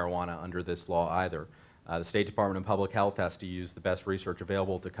amount of marijuana under this law either. The State Department of Public Health has to use the best research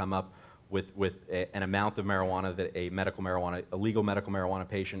available to come up with an amount of marijuana that a legal medical marijuana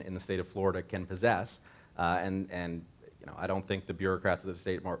patient in the state of Florida can possess. And I don't think the bureaucrats of the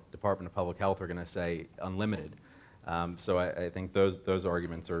State Department of Public Health are going to say unlimited. So I think those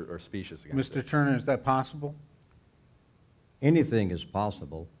arguments are specious against it. Mr. Turner, is that possible? Anything is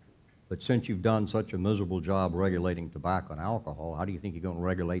possible, but since you've done such a miserable job regulating tobacco and alcohol, how do you think you're going to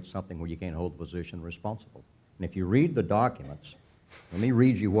regulate something where you can't hold the physician responsible? And if you read the documents, let me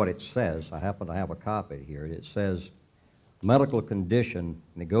read you what it says. I happen to have a copy here. It says, medical condition,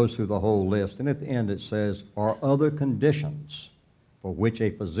 and it goes through the whole list, and at the end it says, or other conditions for which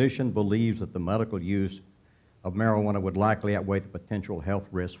a physician believes that the medical use of marijuana would likely outweigh the potential health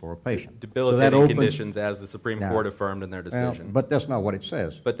risks for a patient. Debilitating conditions, as the Supreme Court affirmed in their decision. Well, but that's not what it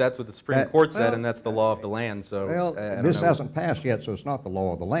says. But that's what the Supreme Court said, and that's the law of the land. So well, this hasn't passed yet, so it's not the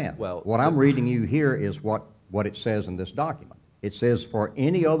law of the land. Well, what I'm reading you here is what it says in this document. It says for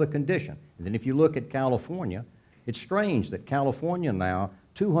any other condition. And then if you look at California, it's strange that California now,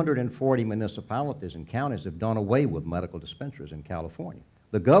 240 municipalities and counties have done away with medical dispensaries in California.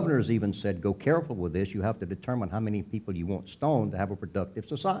 The governor's even said, go careful with this. You have to determine how many people you want stoned to have a productive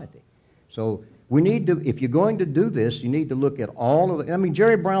society. So we need to, if you're going to do this, you need to look at all of it. I mean,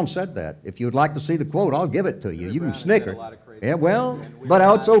 Jerry Brown said that. If you would like to see the quote, I'll give it to you. You can snicker. Yeah, well, but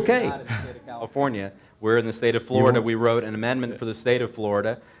it's okay. California, we're in the state of Florida. We wrote an amendment for the state of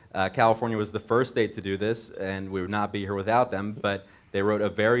Florida. California was the first state to do this, and we would not be here without them, but they wrote a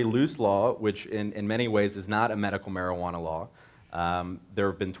very loose law, which in many ways is not a medical marijuana law. There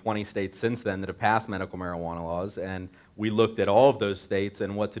have been 20 states since then that have passed medical marijuana laws, and we looked at all of those states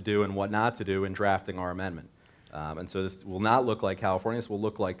and what to do and what not to do in drafting our amendment. And so this will not look like California, this will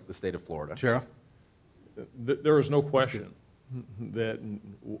look like the state of Florida. Sheriff? There is no question that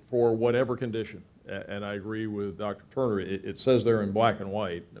for whatever condition, and I agree with Dr. Turner, it says there in black and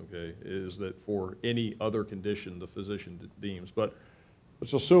white, okay, is that for any other condition the physician deems. But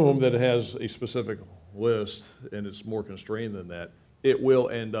let's assume that it has a specific list and it's more constrained than that. It will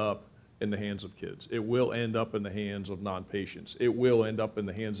end up in the hands of kids. It will end up in the hands of non-patients. It will end up in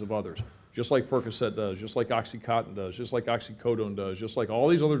the hands of others, just like Percocet does, just like OxyContin does, just like oxycodone does, just like all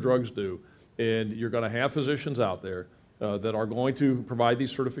these other drugs do. And you're going to have physicians out there that are going to provide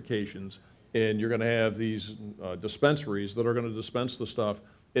these certifications, and you're going to have these dispensaries that are going to dispense the stuff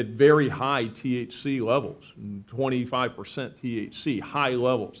at very high THC levels, 25% THC, high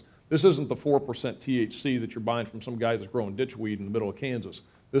levels. This isn't the 4% THC that you're buying from some guy that's growing ditchweed in the middle of Kansas.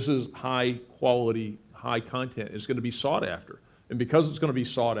 This is high quality, high content. It's going to be sought after. And because it's going to be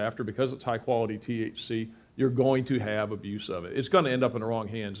sought after, because it's high quality THC, you're going to have abuse of it. It's going to end up in the wrong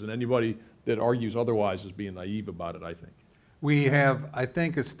hands, and anybody that argues otherwise is being naive about it, I think. We have, I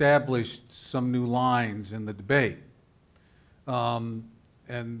think, established some new lines in the debate, and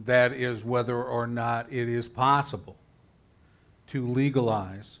that is whether or not it is possible to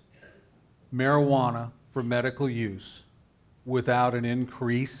legalize marijuana for medical use without an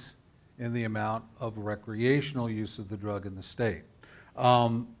increase in the amount of recreational use of the drug in the state.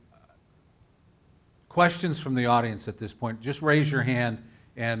 Questions from the audience at this point? Just raise your hand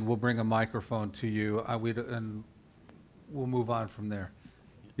and we'll bring a microphone to you, and we'll move on from there.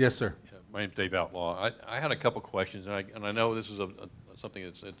 Yes, sir. Yeah, my name's Dave Outlaw. I had a couple questions, and I know this is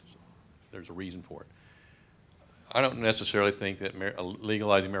something there's a reason for it. I don't necessarily think that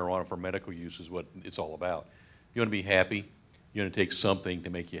legalizing marijuana for medical use is what it's all about. If you want to be happy, you're going to take something to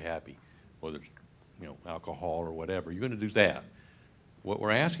make you happy, whether it's alcohol or whatever. You're going to do that. What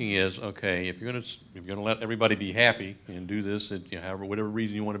we're asking is, okay, if you're going to let everybody be happy and do this, and, however, whatever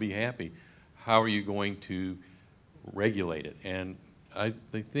reason you want to be happy, how are you going to regulate it? And I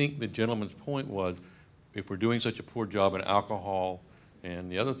think the gentleman's point was, if we're doing such a poor job in alcohol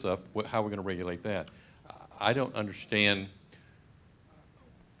and the other stuff, how are we going to regulate that? I don't understand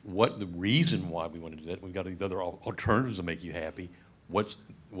what the reason why we want to do that. We've got these other alternatives to make you happy. What's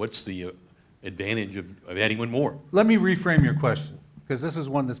the advantage of adding one more? Let me reframe your question, because this is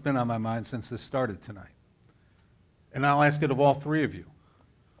one that's been on my mind since this started tonight. And I'll ask it of all three of you.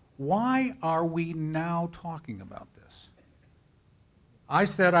 Why are we now talking about this? I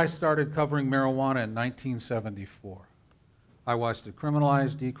said I started covering marijuana in 1974. I watched it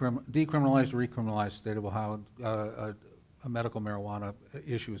criminalized, decriminalized, recriminalized. State of Ohio, a medical marijuana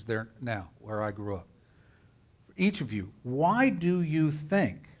issue is there now, where I grew up. For each of you, why do you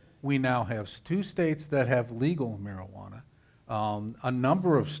think we now have 2 states that have legal marijuana, a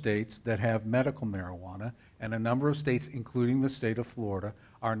number of states that have medical marijuana, and a number of states, including the state of Florida,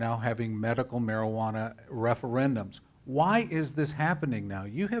 are now having medical marijuana referendums? Why is this happening now?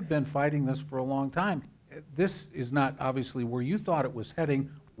 You have been fighting this for a long time. This is not obviously where you thought it was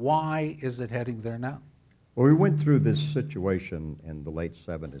heading. Why is it heading there now? Well, we went through this situation in the late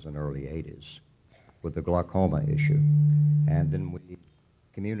 70s and early 80s with the glaucoma issue, and then we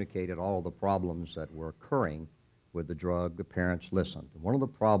communicated all the problems that were occurring with the drug. The parents listened. One of the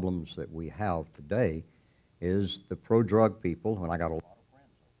problems that we have today is the pro-drug people, and I got a lot of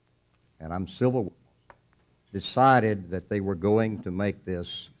friends, and I'm civil, decided that they were going to make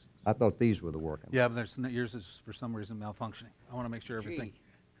this. I thought these were the working. Yeah, but yours is for some reason malfunctioning. I want to make sure everything.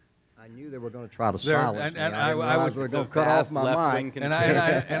 I knew they were going to try to There- silence me. and I didn't I realize would- they were It's going a to cut off vast my left-wing mic.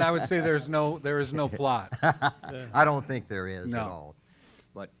 And I would say there is no plot. I don't think there is No. at all.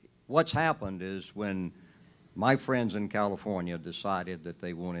 But what's happened is when my friends in California decided that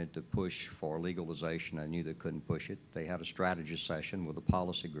they wanted to push for legalization, I knew they couldn't push it. They had a strategy session with the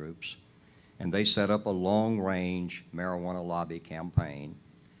policy groups, and they set up a long-range marijuana lobby campaign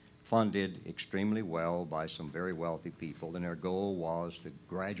funded extremely well by some very wealthy people, and their goal was to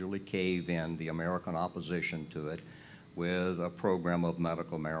gradually cave in the American opposition to it with a program of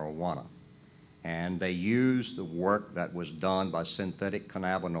medical marijuana. And they used the work that was done by synthetic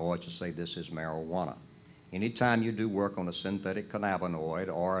cannabinoids to say this is marijuana. Anytime you do work on a synthetic cannabinoid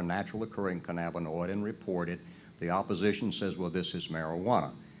or a natural occurring cannabinoid and report it, the opposition says, well, this is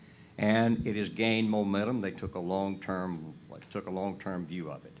marijuana. And it has gained momentum. They took a long-term view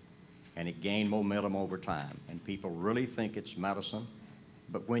of it. And it gained momentum over time. And people really think it's medicine.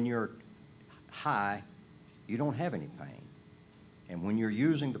 But when you're high, you don't have any pain. And when you're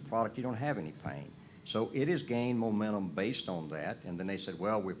using the product, you don't have any pain. So it has gained momentum based on that. And then they said,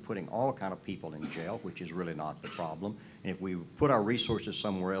 well, we're putting all kind of people in jail, which is really not the problem. And if we put our resources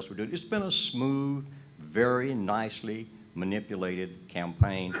somewhere else, we do it. It's been a smooth, very nicely manipulated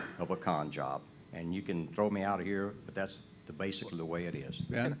campaign of a con job. And you can throw me out of here, but that's basically the way it is.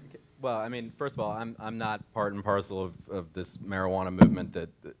 Ben? Well, I mean, first of all, I'm not part and parcel of this marijuana movement that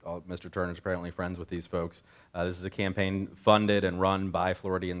Mr. Turner's apparently friends with these folks. This is a campaign funded and run by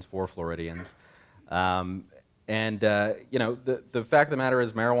Floridians for Floridians. You know, the fact of the matter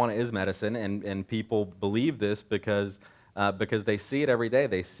is marijuana is medicine, and people believe this because they see it every day.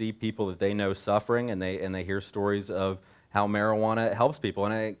 They see people that they know suffering, and they hear stories of how marijuana helps people.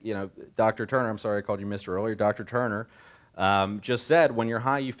 And you know, Dr. Turner, I'm sorry I called you Mr. earlier, Dr. Turner just said, when you're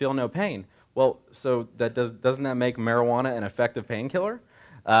high, you feel no pain. Well, so that doesn't that make marijuana an effective painkiller?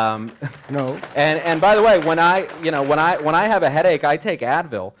 No. And by the way, when I have a headache, I take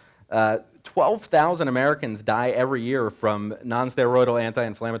Advil. 12,000 Americans die every year from non-steroidal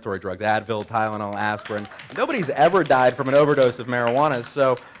anti-inflammatory drugs, Advil, Tylenol, aspirin. Nobody's ever died from an overdose of marijuana.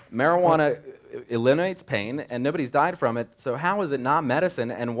 So marijuana eliminates pain, and nobody's died from it. So how is it not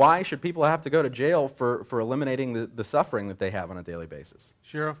medicine, and why should people have to go to jail for eliminating the suffering that they have on a daily basis?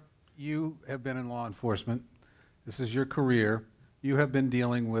 Sheriff, you have been in law enforcement. This is your career. You have been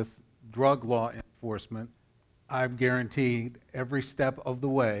dealing with drug law enforcement, I've guaranteed, every step of the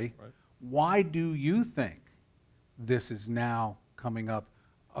way. Right. Why do you think this is now coming up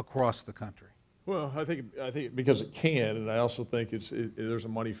across the country? Well, I think because it can, and I also think there's a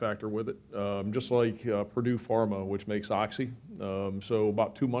money factor with it. Just like Purdue Pharma, which makes Oxy. So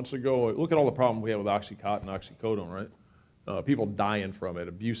about 2 months ago, look at all the problems we have with Oxycontin, oxycodone, right? People dying from it,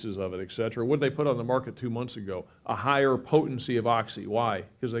 abuses of it, et cetera. What did they put on the market 2 months ago? A higher potency of Oxy. Why?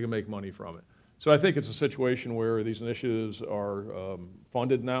 Because they can make money from it. So I think it's a situation where these initiatives are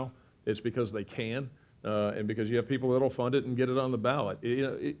funded now. It's because they can, and because you have people that'll fund it and get it on the ballot.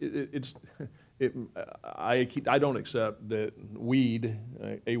 I don't accept that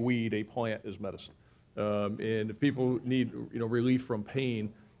a plant is medicine. And if people need, relief from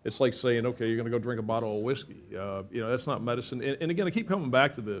pain, it's like saying, okay, you're going to go drink a bottle of whiskey. That's not medicine. And again, I keep coming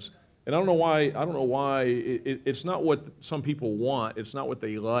back to this. And I don't know why it's not what some people want. It's not what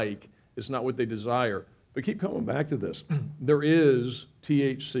they like. It's not what they desire. But keep coming back to this. There is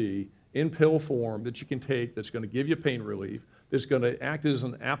THC in pill form that you can take that's going to give you pain relief, that's going to act as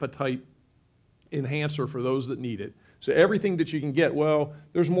an appetite enhancer for those that need it. So everything that you can get, well,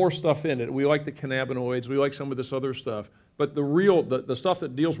 there's more stuff in it. We like the cannabinoids. We like some of this other stuff. But the stuff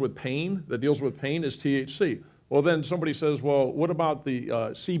that deals with pain is THC. Well, then somebody says, well, what about the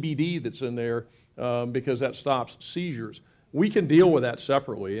CBD that's in there because that stops seizures? We can deal with that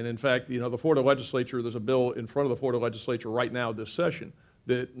separately. And in fact, the Florida legislature, there's a bill in front of the Florida legislature right now this session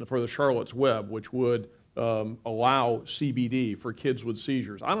for the Charlotte's Web, which would allow CBD for kids with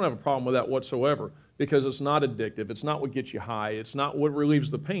seizures. I don't have a problem with that whatsoever because it's not addictive. It's not what gets you high. It's not what relieves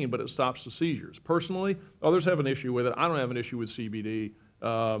the pain, but it stops the seizures. Personally, others have an issue with it. I don't have an issue with CBD.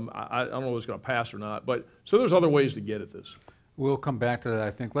 I don't know if it's going to pass or not. But so there's other ways to get at this. We'll come back to that,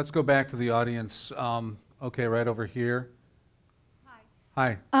 I think. Let's go back to the audience. Okay, right over here.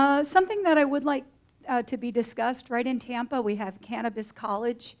 Hi. Something that I would like to be discussed, right in Tampa, we have Cannabis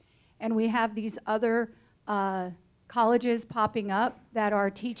College, and we have these other colleges popping up that are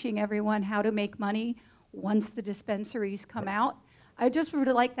teaching everyone how to make money once the dispensaries come out. I just would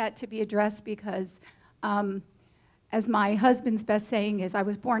like that to be addressed because, as my husband's best saying is, I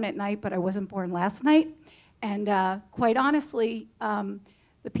was born at night, but I wasn't born last night. And quite honestly,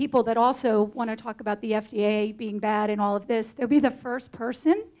 the people that also want to talk about the FDA being bad and all of this, they'll be the first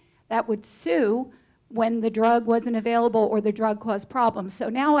person that would sue when the drug wasn't available or the drug caused problems. So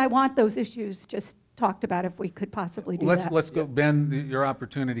now I want those issues just talked about if we could possibly do that. Let's go, Ben, your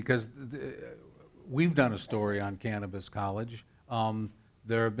opportunity, because we've done a story on Cannabis College.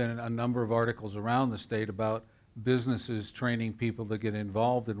 There have been a number of articles around the state about businesses training people to get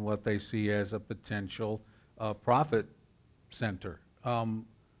involved in what they see as a potential profit center.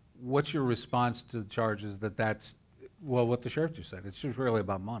 What's your response to the charges that that's, well, what the sheriff just said, it's just really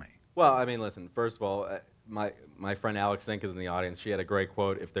about money? Well, I mean, listen, first of all, my friend Alex Zink is in the audience. She had a great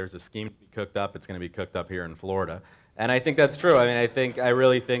quote, if there's a scheme to be cooked up, it's going to be cooked up here in Florida. And I think that's true. I mean, I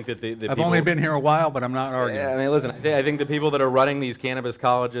really think that the I've people, only been here a while, but I'm not arguing. I mean, listen, I think the people that are running these cannabis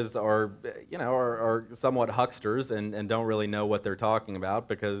colleges are, you know, are somewhat hucksters and don't really know what they're talking about,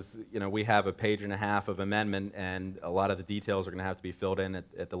 because, you know, we have a page and a half of amendment, and a lot of the details are going to have to be filled in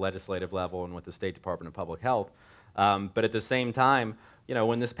at the legislative level and with the State Department of Public Health. But at the same time, you know,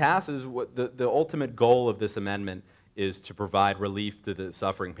 when this passes, the ultimate goal of this amendment is to provide relief to the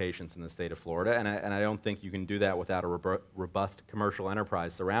suffering patients in the state of Florida, and I don't think you can do that without a robust commercial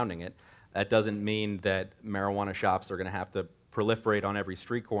enterprise surrounding it. That doesn't mean that marijuana shops are going to have to proliferate on every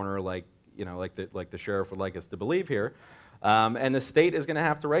street corner like, you know, like the sheriff would like us to believe here. And the state is going to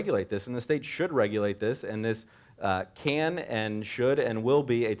have to regulate this, and the state should regulate this, and this can and should and will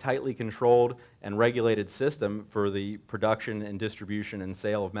be a tightly controlled and regulated system for the production and distribution and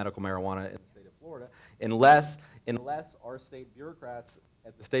sale of medical marijuana in the state of Florida, unless our state bureaucrats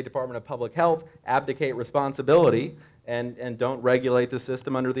at the State Department of Public Health abdicate responsibility and don't regulate the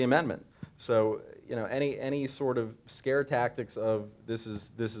system under the amendment. So, you know, any sort of scare tactics of this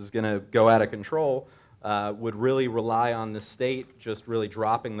is going to go out of control would really rely on the state just really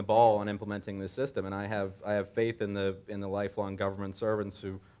dropping the ball on implementing this system. And I have faith in the lifelong government servants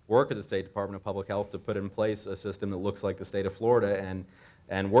who work at the State Department of Public Health to put in place a system that looks like the state of Florida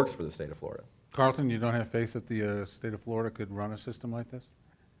and works for the state of Florida. Carlton, you don't have faith that the state of Florida could run a system like this?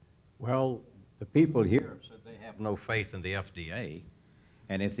 Well, the people here said they have no faith in the FDA,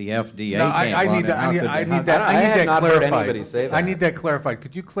 and if the FDA No, can't I run need it, that. how could I they- need that. I I need have that not heard clarified. anybody say that. I need that clarified.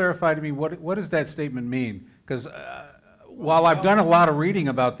 Could you clarify to me what does that statement mean? Because while I've done a lot of reading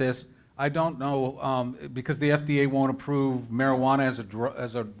about this, I don't know because the FDA won't approve marijuana as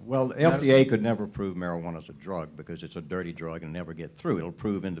a Well, the FDA could never approve marijuana as a drug because it's a dirty drug and never get through. It'll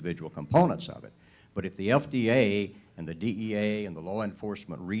approve individual components of it. But if the FDA and the DEA and the law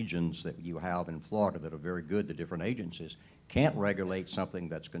enforcement regions that you have in Florida that are very good, the different agencies, can't regulate something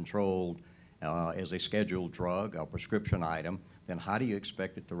that's controlled as a scheduled drug, a prescription item, then how do you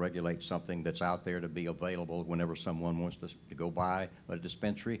expect it to regulate something that's out there to be available whenever someone wants to go by a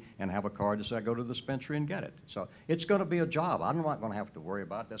dispensary and have a card to say, go to the dispensary and get it? So it's going to be a job. I'm not going to have to worry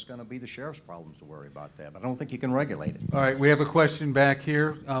about it. That's going to be the sheriff's problems to worry about that. But I don't think you can regulate it. All right, we have a question back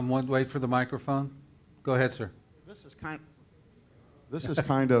here. Wait for the microphone. Go ahead, sir. This is kind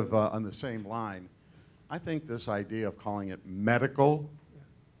of on the same line. I think this idea of calling it medical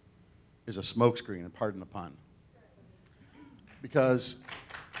is a smokescreen, and pardon the pun. Because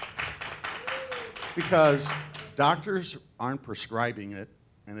doctors aren't prescribing it,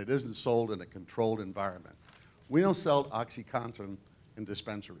 and it isn't sold in a controlled environment. We don't sell OxyContin in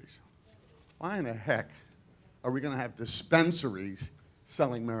dispensaries. Why in the heck are we going to have dispensaries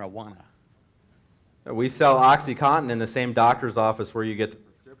selling marijuana? We sell OxyContin in the same doctor's office where you get the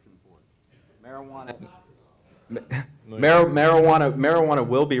prescription for it. Marijuana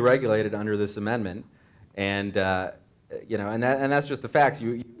will be regulated under this amendment, and you know, and that's just the facts.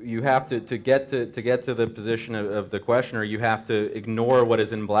 You have to get to the position of the questioner. You have to ignore what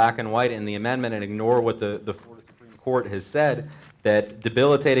is in black and white in the amendment and ignore what the Florida Supreme Court has said, that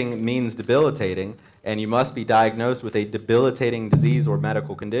debilitating means debilitating, and you must be diagnosed with a debilitating disease or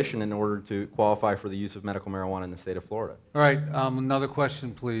medical condition in order to qualify for the use of medical marijuana in the state of Florida. All right, another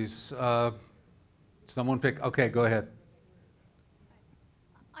question, please. Someone pick, okay, go ahead.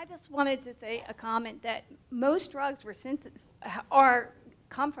 I just wanted to say a comment that most drugs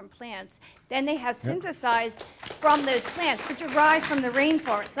come from plants. Then they have synthesized from those plants, which derived from the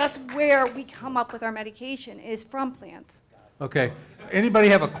rainforest. That's where we come up with our medication, is from plants. Okay, anybody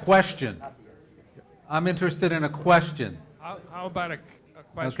have a question? I'm interested in a question. How about a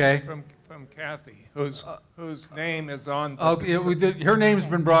question Okay. from Kathy, whose name is on the... Okay, her name's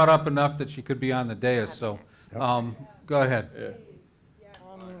been brought up enough that she could be on the dais, so go ahead.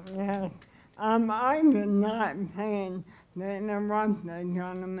 Yes. I did not plan to interrupt the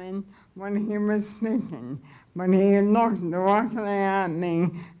gentleman when he was speaking, but he looked directly at me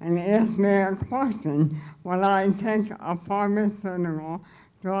and asked me a question. Will I take a pharmaceutical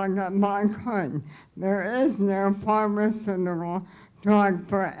drug if I could? There is no pharmaceutical drug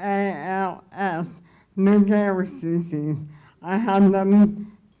for ALS, Lou Gehrig's disease. I had the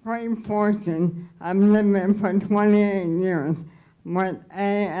great fortune of living for 28 years with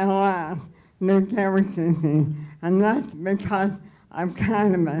ALS, Lou Gehrig's disease, and that's because of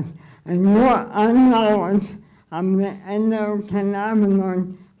cannabis. And your unknowledge of the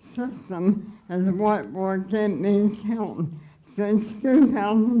endocannabinoid system is what will get me killed. Since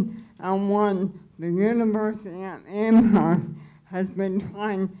 2001, the University of Amherst has been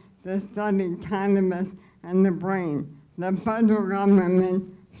trying to study cannabis in the brain. The federal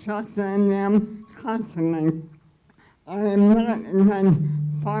government shuts them constantly. I am not against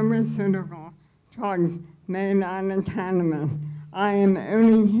pharmaceutical drugs made out of cannabis. I am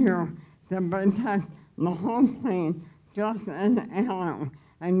only here to protect the whole plant, just as aloe.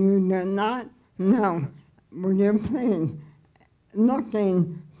 And you do not know, will you please look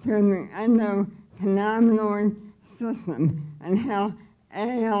into the endocannabinoid system and how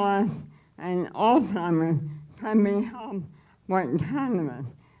ALS and Alzheimer's can be helped with cannabis.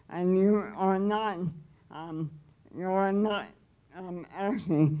 And you are not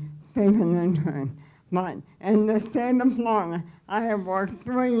actually speaking the truth. But in the state of Florida, I have worked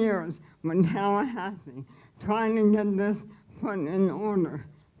 3 years with Tallahassee trying to get this put in order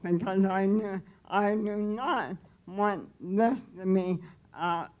because I do not want this to be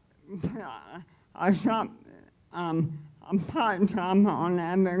a shop, a pot shop on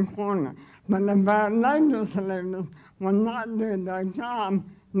every corner. But if our legislators will not do their job,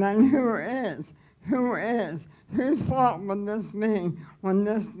 then who is? Who is? Whose fault would this be when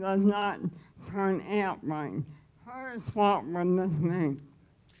this does not turn out right? Whose fault would this be?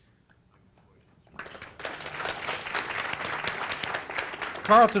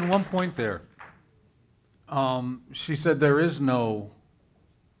 Carlton, one point there. She said there is no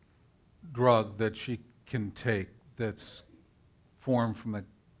drug that she can take that's formed from a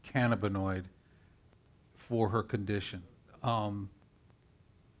cannabinoid for her condition.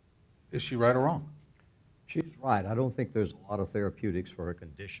 Is she right or wrong? She's right. I don't think there's a lot of therapeutics for her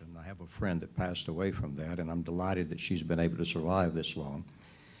condition. I have a friend that passed away from that, and I'm delighted that she's been able to survive this long.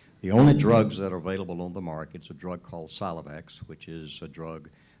 The only drugs that are available on the market is a drug called Salivex, which is a drug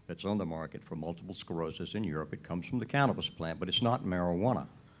that's on the market for multiple sclerosis in Europe. It comes from the cannabis plant, but it's not marijuana.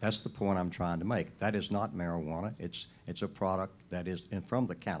 That's the point I'm trying to make. That is not marijuana. It's a product that is from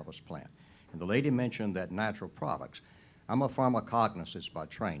the cannabis plant. And the lady mentioned that natural products. I'm a pharmacognosist by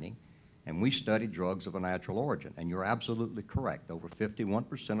training, and we study drugs of a natural origin. And you're absolutely correct. Over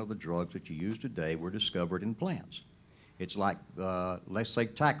 51% of the drugs that you use today were discovered in plants. It's like, let's say,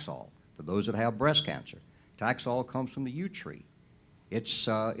 Taxol, for those that have breast cancer. Taxol comes from the yew tree. It's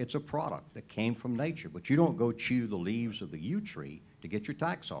a product that came from nature, but you don't go chew the leaves of the yew tree to get your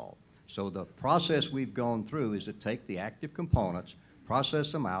Taxol. So the process we've gone through is to take the active components,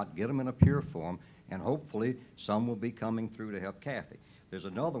 process them out, get them in a pure form, and hopefully some will be coming through to help Kathy. There's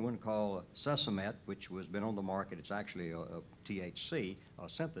another one called Sesamet, which has been on the market. It's actually a THC, a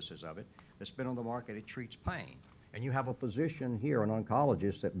synthesis of it, that's been on the market. It treats pain. And you have a physician here, an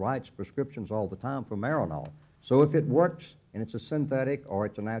oncologist, that writes prescriptions all the time for Marinol. So if it works, and it's a synthetic or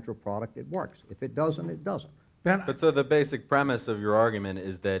it's a natural product, it works. If it doesn't, it doesn't. But so the basic premise of your argument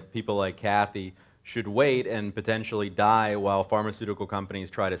is that people like Kathy should wait and potentially die while pharmaceutical companies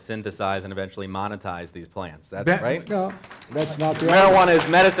try to synthesize and eventually monetize these plants. That's right? No, that's not the Marijuana is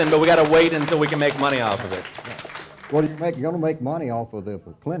medicine, but we got to wait until we can make money off of it. Well, you're going to make money off of the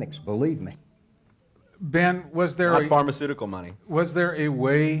clinics, believe me. Ben, was there Not pharmaceutical money. Was there a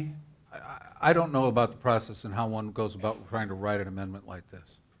way, I don't know about the process and how one goes about trying to write an amendment like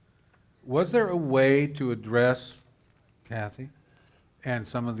this. Was there a way to address Kathy and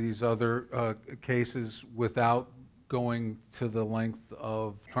some of these other cases without going to the length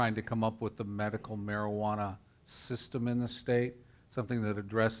of trying to come up with the medical marijuana system in the state, something that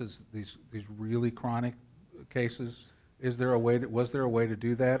addresses these really chronic cases? Was there a way to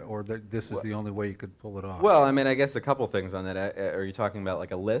do that, or that this is the only way you could pull it off? Well, I mean, I guess a couple things on that. Are you talking about like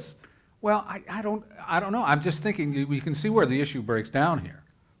a list? Well, I don't know. I'm just thinking we can see where the issue breaks down here.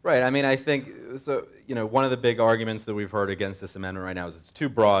 Right. I mean, I think, so, you know, one of the big arguments that we've heard against this amendment right now is it's too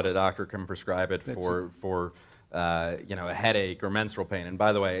broad. A doctor can prescribe it for you know, a headache or menstrual pain. And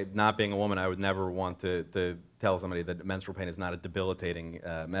by the way, not being a woman, I would never want to tell somebody that menstrual pain is not a debilitating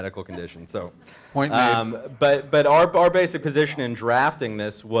medical condition. So, Point made. but our basic position in drafting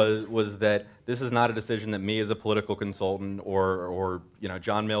this was that this is not a decision that me as a political consultant or you know,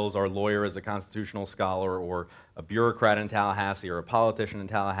 John Mills, our lawyer, as a constitutional scholar, or a bureaucrat in Tallahassee, or a politician in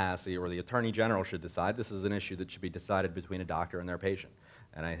Tallahassee, or the Attorney General should decide. This is an issue that should be decided between a doctor and their patient.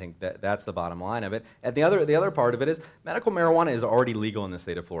 And I think that that's the bottom line of it. And the other part of it is medical marijuana is already legal in the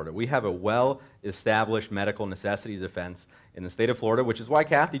state of Florida. We have a well-established medical necessity defense in the state of Florida, which is why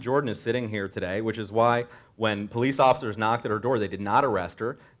Kathy Jordan is sitting here today, which is why when police officers knocked at her door, they did not arrest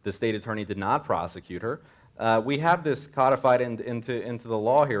her. The state attorney did not prosecute her. We have this codified into the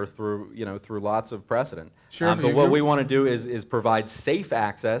law here through lots of precedent. Sure, but what we want to do is provide safe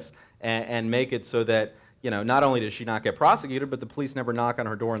access and make it so that not only does she not get prosecuted, but the police never knock on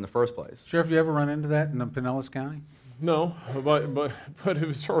her door in the first place. Sheriff, you ever run into that in Pinellas County? No, but if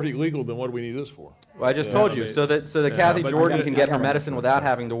it's already legal, then what do we need this for? Well, I just told you, so that Kathy Jordan can get her medicine without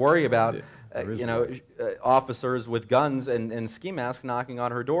having to worry about officers with guns and ski masks knocking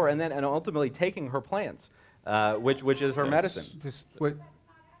on her door, and ultimately taking her plants, which is her medicine. Just wait.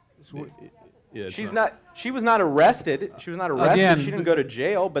 Yeah, She was not arrested. She was not arrested. Again, she didn't go to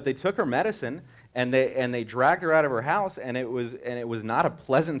jail, but they took her medicine and they dragged her out of her house, and it was not a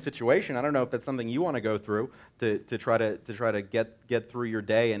pleasant situation. I don't know if that's something you want to go through to try to get through your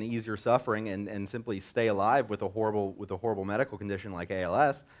day and ease your suffering and simply stay alive with a horrible medical condition like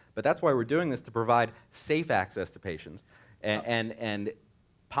ALS. But that's why we're doing this, to provide safe access to patients and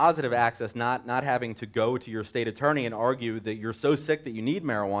positive access, not having to go to your state attorney and argue that you're so sick that you need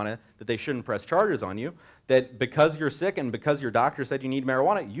marijuana that they shouldn't press charges on you, that because you're sick and because your doctor said you need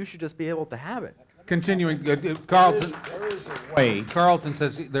marijuana, you should just be able to have it. Continuing, Carlton. There is a way. Carlton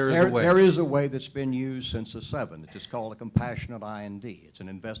says there is a way. There is a way that's been used since the 70s. It's called a compassionate IND. It's an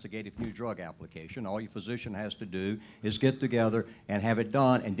investigative new drug application. All your physician has to do is get together and have it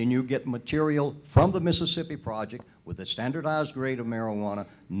done, and then you get material from the Mississippi Project with a standardized grade of marijuana,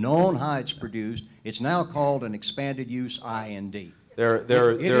 known how it's produced. It's now called an expanded use IND. It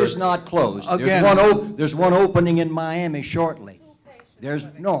is not closed. Again, there's one opening in Miami shortly.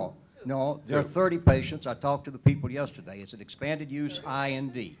 No, there are 30 patients. I talked to the people yesterday. It's an expanded use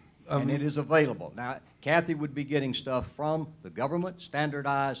IND, and it is available. Now, Kathy would be getting stuff from the government,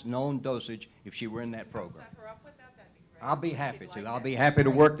 standardized, known dosage, if she were in that program. I'll be happy to. I'll be happy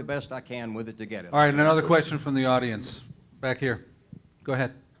to work the best I can with it to get it. All right, another question from the audience. Back here. Go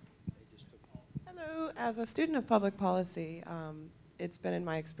ahead. Hello. As a student of public policy, it's been in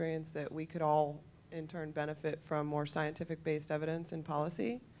my experience that we could all, in turn, benefit from more scientific-based evidence in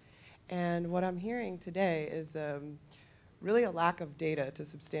policy. And what I'm hearing today is really a lack of data to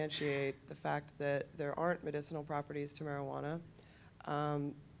substantiate the fact that there aren't medicinal properties to marijuana. I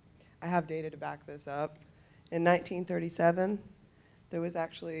have data to back this up. In 1937, there was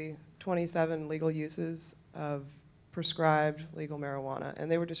actually 27 legal uses of prescribed legal marijuana, and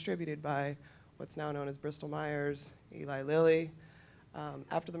they were distributed by what's now known as Bristol-Myers, Eli Lilly.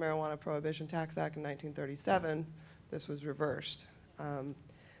 After the Marijuana Prohibition Tax Act in 1937, this was reversed.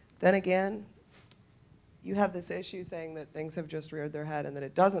 Then again, you have this issue saying that things have just reared their head and that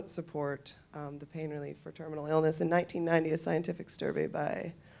it doesn't support the pain relief for terminal illness. In 1990, a scientific survey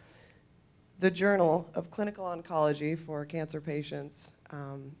by the Journal of Clinical Oncology for cancer patients,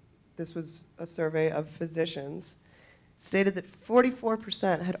 this was a survey of physicians, stated that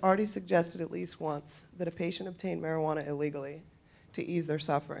 44% had already suggested at least once that a patient obtained marijuana illegally to ease their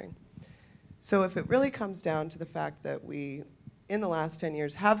suffering. So if it really comes down to the fact that we, in the last 10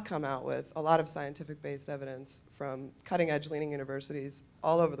 years, have come out with a lot of scientific-based evidence from cutting-edge leading universities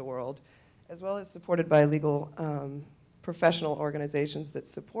all over the world, as well as supported by legal professional organizations that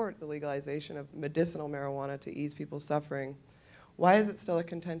support the legalization of medicinal marijuana to ease people's suffering, why is it still a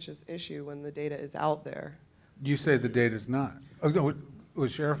contentious issue when the data is out there? You say the data's not.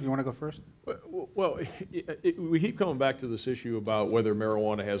 Sheriff, you want to go first? Well, we keep coming back to this issue about whether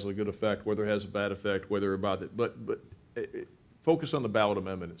marijuana has a good effect, whether it has a bad effect, whether about it, but focus on the ballot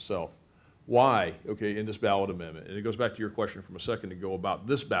amendment itself. Why, okay, in this ballot amendment, and it goes back to your question from a second ago about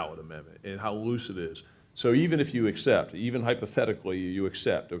this ballot amendment and how loose it is. So even if you accept, even hypothetically you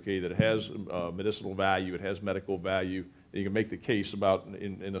accept, okay, that it has medicinal value, it has medical value, and you can make the case about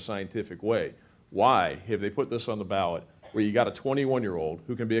in a scientific way. Why have they put this on the ballot where you got a 21-year-old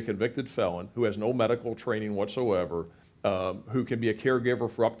who can be a convicted felon, who has no medical training whatsoever, who can be a caregiver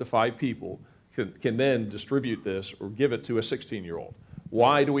for up to 5 people, can then distribute this or give it to a 16-year-old?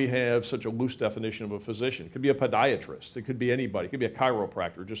 Why do we have such a loose definition of a physician? It could be a podiatrist. It could be anybody. It could be a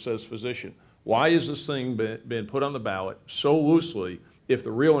chiropractor. It just says physician. Why is this thing been put on the ballot so loosely if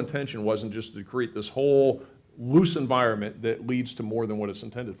the real intention wasn't just to create this whole loose environment that leads to more than what it's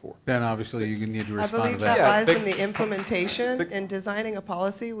intended for? Ben, obviously you need to respond to that. I believe that lies in the implementation. In designing a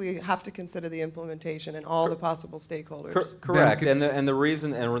policy, we have to consider the implementation and all the possible stakeholders. Correct, and the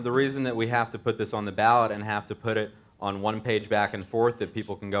reason that we have to put this on the ballot and have to put it on one page back and forth that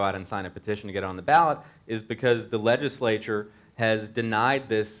people can go out and sign a petition to get it on the ballot is because the legislature has denied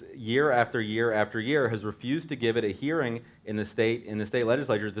this year after year after year, has refused to give it a hearing in the state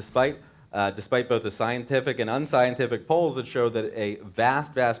legislature, despite both the scientific and unscientific polls that show that a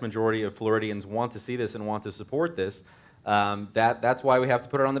vast majority of Floridians want to see this and want to support this. That's why we have to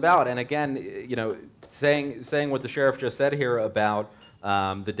put it on the ballot. And again, you know, saying what the sheriff just said here about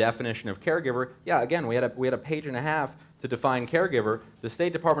the definition of caregiver, yeah, again, we had a page and a half to define caregiver. The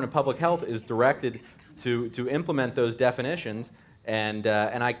State Department of Public Health is directed to implement those definitions, and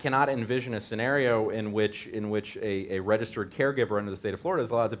I cannot envision a scenario in which a registered caregiver under the state of Florida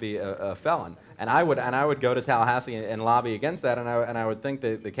is allowed to be a felon. And I would go to Tallahassee and lobby against that, and I would think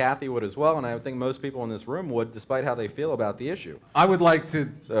that Kathy would as well, and I would think most people in this room would, despite how they feel about the issue. I would like to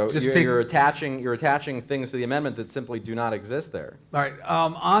you're attaching things to the amendment that simply do not exist there. All right,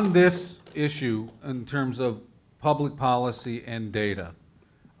 on this issue in terms of public policy and data,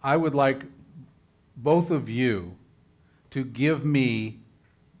 I would like both of you to give me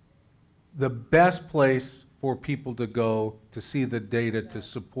the best place for people to go to see the data to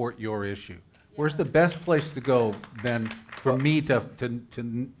support your issue. Where's the best place to go, Ben, for me to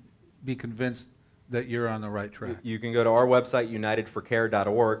be convinced that you're on the right track? You can go to our website,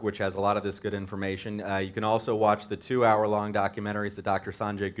 unitedforcare.org, which has a lot of this good information. You can also watch the 2-hour-long documentaries that Dr.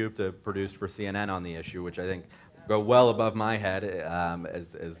 Sanjay Gupta produced for CNN on the issue, which I think go well above my head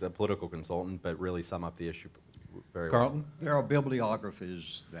as a political consultant, but really sum up the issue very well. Carlton? There are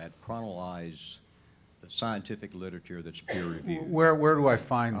bibliographies that chronologize the scientific literature that's peer-reviewed. Where do I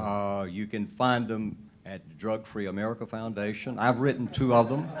find them? You can find them at the Drug Free America Foundation. I've written 2 of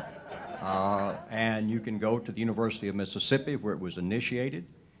them. And you can go to the University of Mississippi, where it was initiated,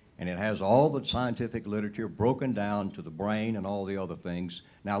 and it has all the scientific literature broken down to the brain and all the other things.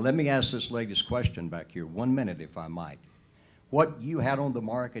 Now, let me ask this lady's question back here, 1 minute, if I might. What you had on the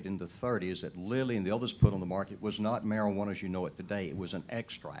market in the 30s that Lilly and the others put on the market was not marijuana as you know it today. It was an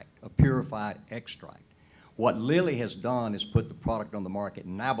extract, a purified extract. What Lilly has done is put the product on the market,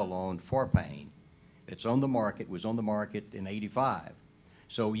 Nabalone, for pain. It's on the market, was on the market in '85.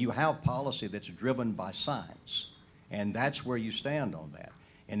 So you have policy that's driven by science, and that's where you stand on that.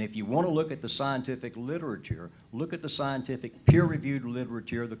 And if you want to look at the scientific literature, look at the scientific peer-reviewed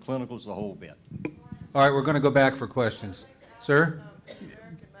literature, the clinicals, the whole bit. All right, we're going to go back for questions. Sir?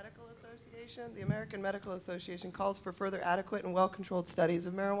 The American Medical Association calls for further adequate and well-controlled studies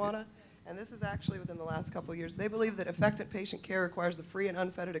of marijuana, and this is actually within the last couple of years. They believe that effective patient care requires the free and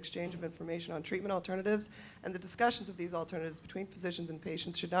unfettered exchange of information on treatment alternatives, and the discussions of these alternatives between physicians and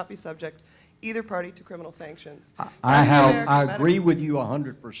patients should not be subject either party to criminal sanctions. I agree with you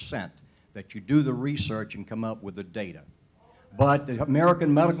 100% that you do the research and come up with the data. But the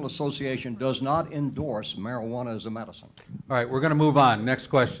American Medical Association does not endorse marijuana as a medicine. All right, we're going to move on. Next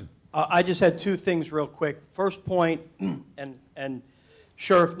question. I just had 2 things real quick. First point, and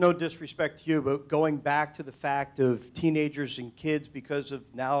Sheriff, no disrespect to you, but going back to the fact of teenagers and kids, because of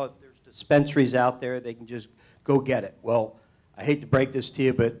now if there's dispensaries out there, they can just go get it. Well, I hate to break this to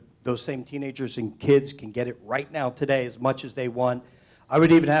you, but those same teenagers and kids can get it right now today as much as they want. I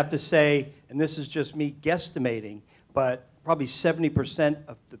would even have to say, and this is just me guesstimating, but probably 70%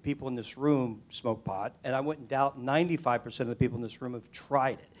 of the people in this room smoke pot, and I wouldn't doubt 95% of the people in this room have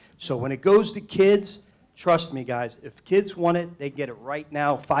tried it. So when it goes to kids, trust me, guys, if kids want it, they get it right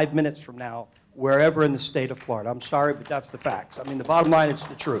now, 5 minutes from now, wherever in the state of Florida. I'm sorry, but that's the facts. I mean, the bottom line, it's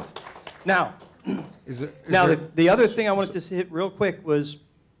the truth. Now, the other thing I wanted to hit real quick was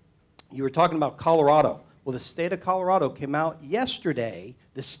you were talking about Colorado. Well, the state of Colorado came out yesterday,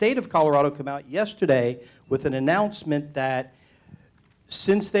 the state of Colorado came out yesterday with an announcement that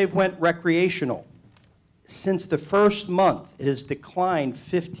since they've went recreational, since the first month, it has declined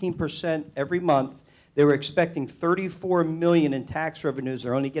 15% every month. They were expecting $34 million in tax revenues.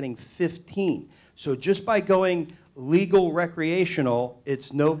 They're only getting 15. So just by going legal recreational,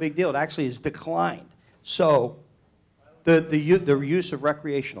 it's no big deal. It actually has declined. So the use of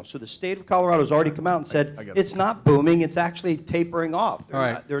recreational. So the state of Colorado has already come out and said it's not booming. It's actually tapering off.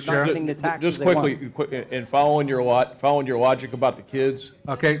 They're not getting the taxes they want. Just quickly, and following your logic about the kids.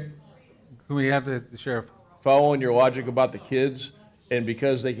 Okay. Can we have the sheriff? Following your logic about the kids, and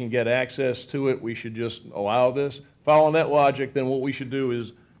because they can get access to it, we should just allow this. Following that logic, then what we should do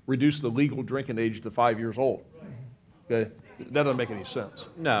is reduce the legal drinking age to 5 years old. Okay? That doesn't make any sense.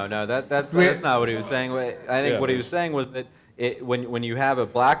 No, that's not what he was saying. I think what he was saying was that when you have a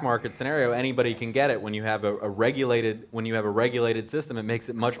black market scenario, anybody can get it. When you have a regulated system, it makes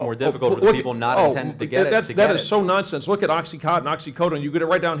it much more difficult for the people not intended to get it. That is so nonsense. Look at Oxycontin, Oxycodone. You get it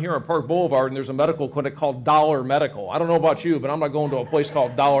right down here on Park Boulevard, and there's a medical clinic called Dollar Medical. I don't know about you, but I'm not going to a place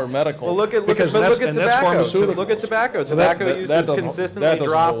called Dollar Medical. Well, look at tobacco. Look at tobacco. Tobacco use has consistently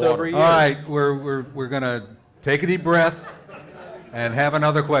dropped over years. All right, we're going to take a deep breath and have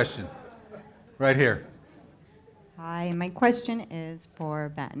another question. Right here. Hi, my question is for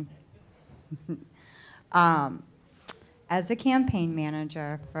Ben. As a campaign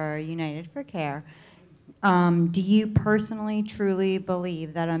manager for United for Care, do you personally truly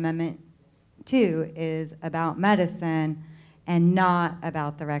believe that Amendment 2 is about medicine and not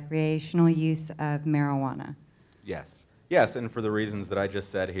about the recreational use of marijuana? Yes. Yes, and for the reasons that I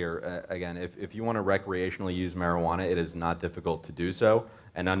just said here, again, if you want to recreationally use marijuana, it is not difficult to do so.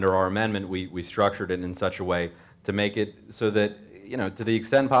 And under our amendment, we structured it in such a way to make it so that, you know, to the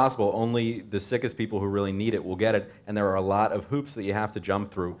extent possible, only the sickest people who really need it will get it. And there are a lot of hoops that you have to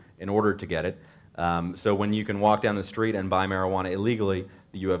jump through in order to get it. So when you can walk down the street and buy marijuana illegally,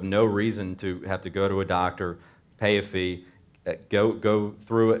 you have no reason to have to go to a doctor, pay a fee, go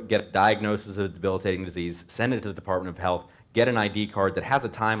through it, get a diagnosis of a debilitating disease, send it to the Department of Health, get an ID card that has a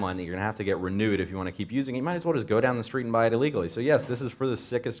timeline that you're going to have to get renewed if you want to keep using it. You might as well just go down the street and buy it illegally. So yes, this is for the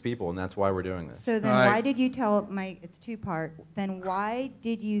sickest people, and that's why we're doing this. So then why did you tell, Mike, it's two-part, then why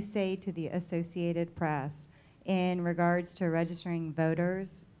did you say to the Associated Press in regards to registering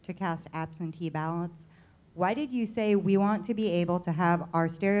voters to cast absentee ballots, why did you say we want to be able to have our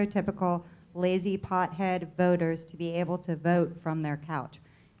stereotypical lazy pothead voters to be able to vote from their couch,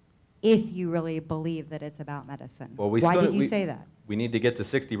 if you really believe that it's about medicine? Well, why did you say that? We need to get to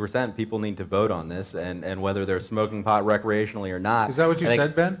 60%. People need to vote on this, and whether they're smoking pot recreationally or not. Is that what you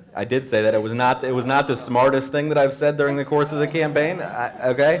said, Ben? I did say that. It was not the smartest thing that I've said during the course of the campaign.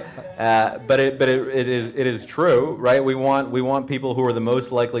 Okay, but it is true, right? We want people who are the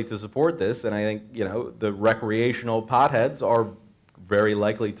most likely to support this, and I think, you know, the recreational potheads are very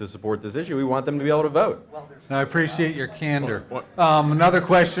likely to support this issue. We want them to be able to vote. I appreciate your candor. Another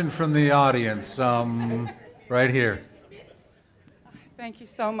question from the audience, right here. Thank you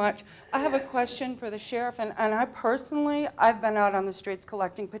so much. I have a question for the sheriff, and I personally, I've been out on the streets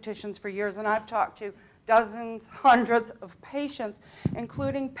collecting petitions for years, and I've talked to dozens, hundreds of patients,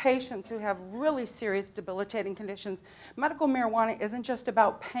 including patients who have really serious debilitating conditions. Medical marijuana isn't just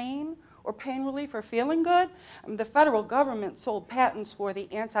about pain or pain relief or feeling good. The federal government sold patents for the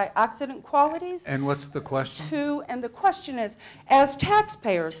antioxidant qualities. And what's the question? And the question is, as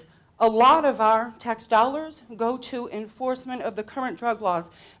taxpayers, a lot of our tax dollars go to enforcement of the current drug laws.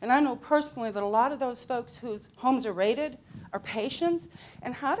 And I know personally that a lot of those folks whose homes are raided are patients.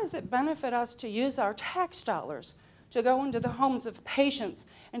 And how does it benefit us to use our tax dollars to go into the homes of patients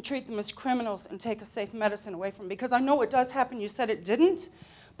and treat them as criminals and take a safe medicine away from them? Because I know it does happen. You said it didn't.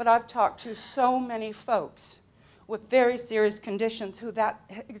 But I've talked to so many folks with very serious conditions who that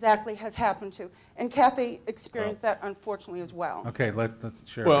exactly has happened to. And Kathy experienced that, unfortunately, as well. Okay, let's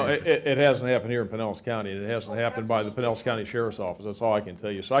share. Well, it hasn't happened here in Pinellas County, and it hasn't happened by the Pinellas County Sheriff's Office. That's all I can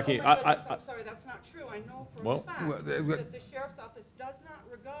tell you. So I can't. I'm sorry, that's not true. I know for a fact that the Sheriff's Office does not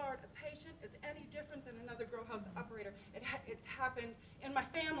regard a patient as any different than another grow house operator. It's happened in my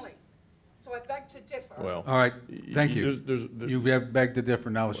family. So I beg to differ. Well, all right, thank you. You have begged to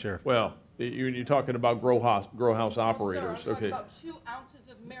differ. Now, Sheriff. Well, you're talking about grow house operators. Sir, I'm okay. talking about 2 ounces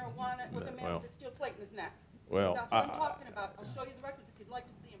of marijuana with a man with a steel plate in his neck. Well, that's what I'm talking about. I'll show you the records if you'd like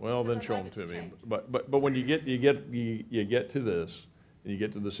to see them. Well, then show them to me. But when you get to this, and you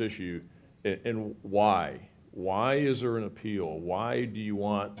get to this issue, and why? Why is there an appeal? Why do you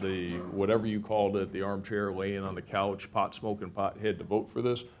want the, whatever you called it, the armchair laying on the couch, pot-smoking pothead to vote for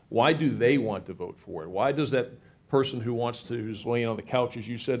this? Why do they want to vote for it? Why does that person who's laying on the couch, as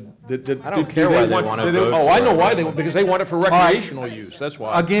you said, I don't care why they want to vote. Oh, I know why because they want it for recreational use. That's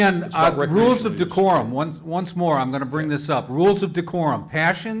why. Again, rules of decorum. Once more, I'm going to bring this up. Rules of decorum.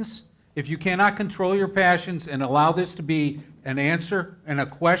 Passions. If you cannot control your passions and allow this to be an answer and a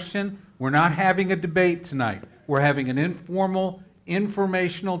question, we're not having a debate tonight. We're having an informal,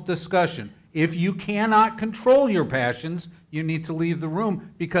 informational discussion. If you cannot control your passions, you need to leave the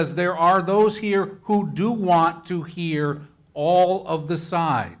room, because there are those here who do want to hear all of the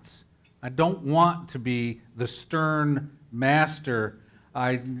sides. I don't want to be the stern master.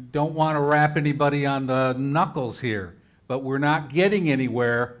 I don't want to rap anybody on the knuckles here, but we're not getting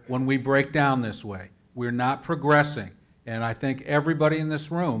anywhere when we break down this way. We're not progressing, and I think everybody in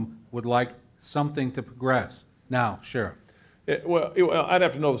this room would like something to progress. Now, Sheriff. Well, I'd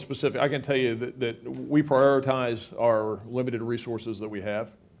have to know the specific. I can tell you that we prioritize our limited resources that we have,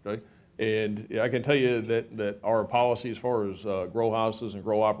 okay? And I can tell you that our policy as far as grow houses and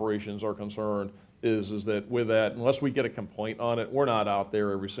grow operations are concerned is that with that, unless we get a complaint on it, we're not out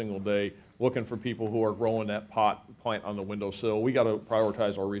there every single day looking for people who are growing that plant on the windowsill. We got to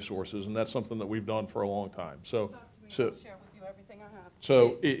prioritize our resources, and that's something that we've done for a long time. So, share with you everything I have.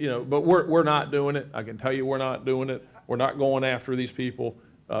 so you know, but we're not doing it. I can tell you we're not doing it. We're not going after these people.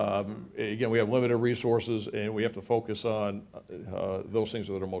 Again, we have limited resources, and we have to focus on those things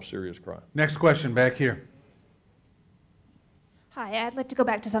that are most serious crime. Next question, back here. Hi, I'd like to go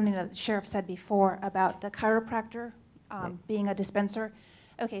back to something that the sheriff said before about the chiropractor being a dispenser.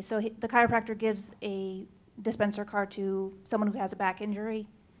 Okay, so the chiropractor gives a dispenser card to someone who has a back injury.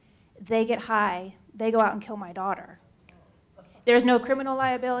 They get high, they go out and kill my daughter. There's no criminal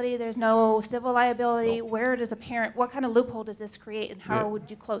liability, there's no civil liability. No. Where does a parent, what kind of loophole does this create, and how would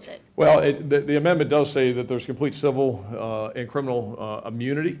you close it? Well, the amendment does say that there's complete civil and criminal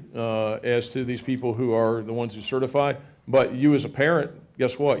immunity as to these people who are the ones who certify. But you as a parent,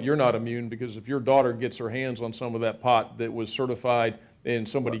 guess what? You're not immune, because if your daughter gets her hands on some of that pot that was certified and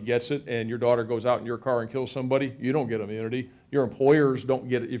somebody gets it and your daughter goes out in your car and kills somebody, you don't get immunity. Your employers don't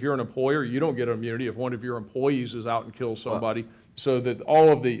get it. If you're an employer, you don't get immunity if one of your employees is out and kills somebody. So that all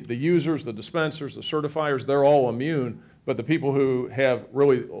of the users, the dispensers, the certifiers, they're all immune. But the people who have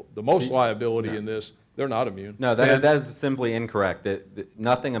really the most liability in this, they're not immune. No, that is simply incorrect.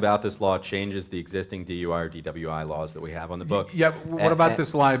 Nothing about this law changes the existing DUI or DWI laws that we have on the books. Yeah, what about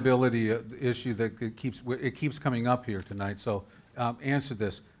this liability issue that keeps coming up here tonight? So answer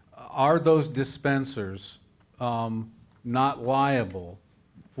this. Are those dispensers not liable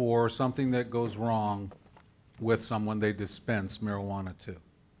for something that goes wrong with someone they dispense marijuana to?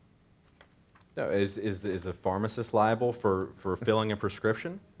 No, is a pharmacist liable for filling a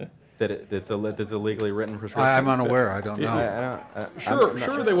prescription that's a legally written prescription? I'm unaware. I don't know.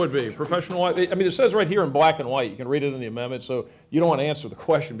 Sure they would be. Professional, I mean, it says right here in black and white. You can read it in the amendment, so you don't want to answer the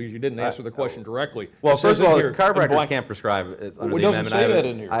question because you didn't answer the question directly. Well, first of all, chiropractors can't prescribe it under the amendment. It doesn't say that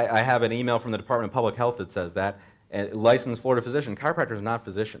in here. I have an email from the Department of Public Health that says that. Licensed Florida physician. Chiropractors are not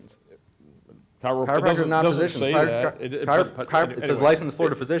physicians. Chiropractors are not physicians. It says licensed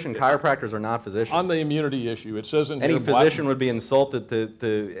Florida physician. Chiropractors are not physicians. On the immunity issue, it says in here. Any physician would be insulted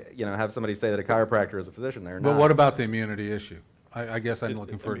to have somebody say that a chiropractor is a physician. They're not. But what about the immunity issue? I guess I'm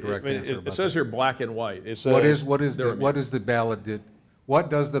looking for a direct answer about it. It says here black and white. It says what does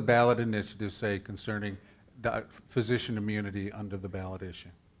the ballot initiative say concerning physician immunity under the ballot issue?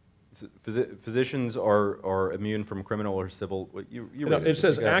 Physicians are immune from criminal or civil. It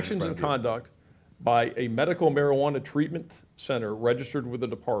says actions and conduct by a medical marijuana treatment center registered with the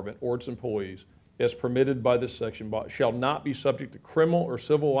department or its employees as permitted by this section shall not be subject to criminal or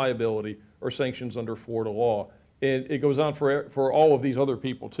civil liability or sanctions under Florida law. And it goes on for all of these other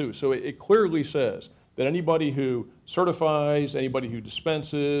people too. So it clearly says that anybody who certifies, anybody who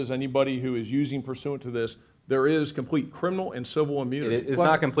dispenses, anybody who is using pursuant to this, there is complete criminal and civil immunity. It's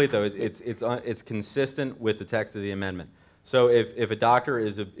not complete though. It's consistent with the text of the amendment. So if a doctor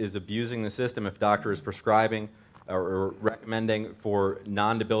is abusing the system, if a doctor is prescribing or recommending for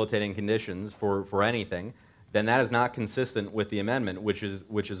non-debilitating conditions for anything, then that is not consistent with the amendment, which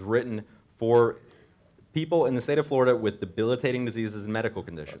is written for people in the state of Florida with debilitating diseases and medical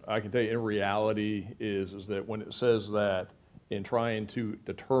conditions. I can tell you in reality is that when it says that in trying to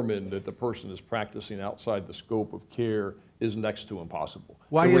determine that the person is practicing outside the scope of care is next to impossible.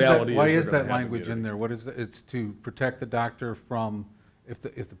 Why is that language in there? What is it's to protect the doctor from if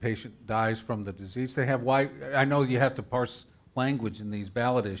the patient dies from the disease they have? Why? I know you have to parse language in these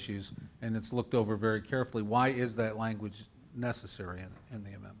ballot issues, and it's looked over very carefully. Why is that language necessary in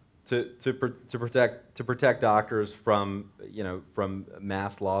the amendment? To protect doctors from from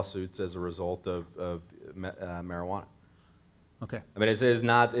mass lawsuits as a result of marijuana. Okay. I mean, it's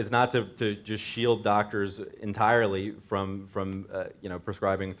not to just shield doctors entirely from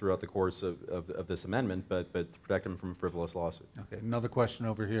prescribing throughout the course of this amendment, but to protect them from frivolous lawsuits. Okay. Another question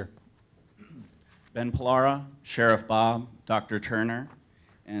over here. Ben Pilara, Sheriff Bob, Dr. Turner,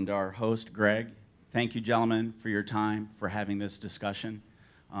 and our host Greg. Thank you, gentlemen, for your time, for having this discussion.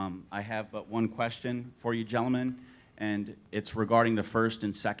 I have but one question for you, gentlemen, and it's regarding the First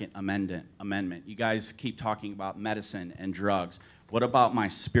and Second Amendment. You guys keep talking about medicine and drugs. What about my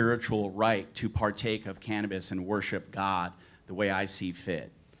spiritual right to partake of cannabis and worship God the way I see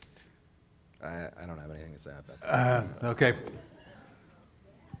fit? I don't have anything to say about that. Okay.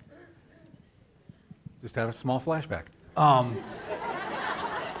 Just have a small flashback.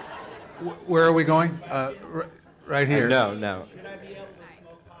 Where are we going? Right here. No. Should I be able to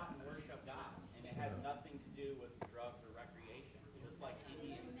smoke pot and worship God? And it has nothing to do with drugs or recreation, just like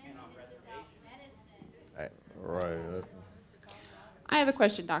Indians can on reservations. Right. I have a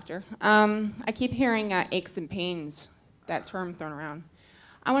question, doctor. I keep hearing aches and pains, that term thrown around.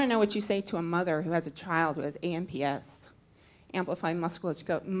 I want to know what you say to a mother who has a child who has AMPS, amplified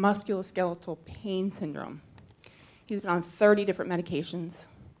musculoskeletal pain syndrome. He's been on 30 different medications.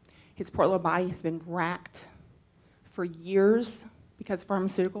 His poor little body has been racked for years because of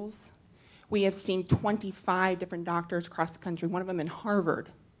pharmaceuticals. We have seen 25 different doctors across the country, one of them in Harvard,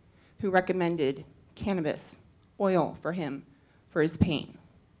 who recommended cannabis oil for him for his pain.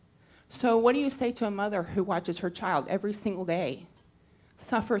 So what do you say to a mother who watches her child every single day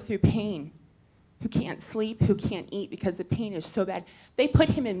suffer through pain, who can't sleep, who can't eat because the pain is so bad? They put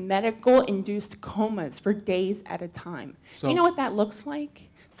him in medical-induced comas for days at a time. You know what that looks like?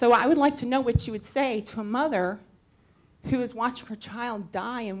 So I would like to know what you would say to a mother who is watching her child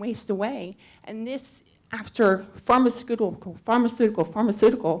die and waste away, and this, after pharmaceutical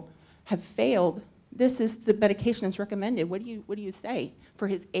have failed, this is the medication that's recommended. What do you say for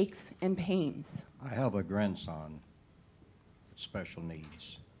his aches and pains? I have a grandson with special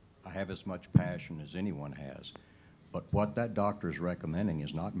needs. I have as much passion as anyone has. But what that doctor is recommending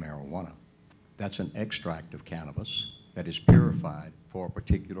is not marijuana. That's an extract of cannabis that is purified for a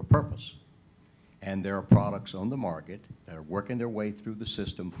particular purpose. And there are products on the market that are working their way through the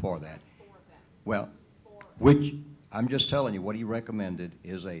system for that. Well, which I'm just telling you, what he recommended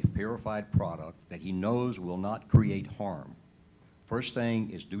is a purified product that he knows will not create harm. First thing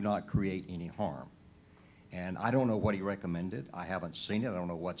is do not create any harm. And I don't know what he recommended. I haven't seen it. I don't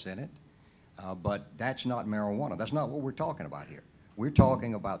know what's in it. But that's not marijuana. That's not what we're talking about here. We're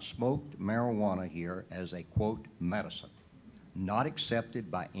talking about smoked marijuana here as a, quote, medicine, not accepted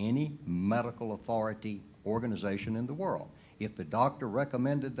by any medical authority organization in the world. If the doctor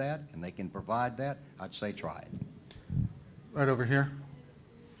recommended that and they can provide that, I'd say try it. Right over here.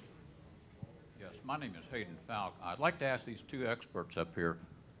 Yes, my name is Hayden Falk. I'd like to ask these two experts up here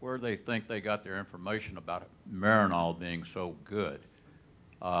where they think they got their information about Marinol being so good.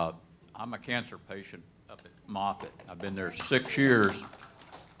 I'm a cancer patient up at Moffitt. I've been there 6 years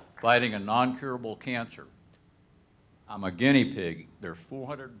fighting a non-curable cancer. I'm a guinea pig. There's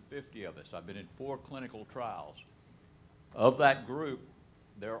 450 of us. I've been in 4 clinical trials. Of that group,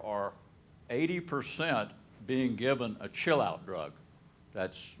 there are 80% being given a chill-out drug.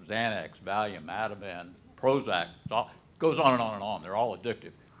 That's Xanax, Valium, Ativan, Prozac. It goes on and on and on. They're all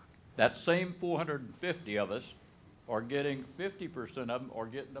addictive. That same 450 of us are getting, 50% of them are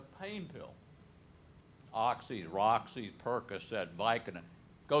getting a pain pill. Oxys, Roxys, Percocet, Vicodin.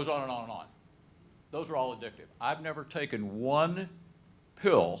 Goes on and on and on. Those are all addictive. I've never taken one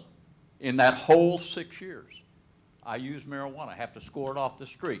pill in that whole 6 years. I use marijuana. I have to score it off the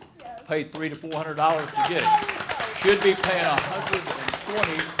street. Pay $300 to $400 to get it. Should be paying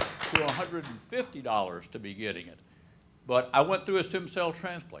 $120 to $150 to be getting it. But I went through a stem cell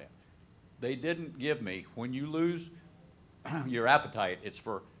transplant. They didn't give me, when you lose your appetite, it's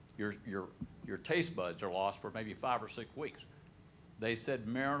for your taste buds are lost for maybe 5 or 6 weeks. They said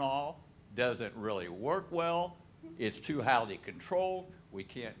Marinol doesn't really work well. It's too highly controlled. We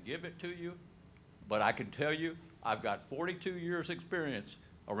can't give it to you. But I can tell you, I've got 42 years experience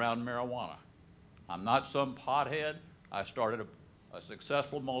around marijuana. I'm not some pothead. I started a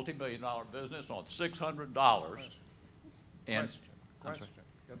successful multi-million-dollar business on $600. And Question.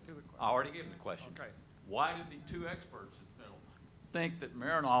 I already gave the question. Okay. Why did the two experts in the middle think that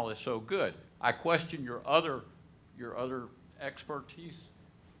Marinol is so good? I question your other expertise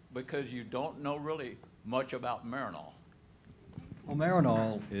because you don't know really much about Marinol. Well,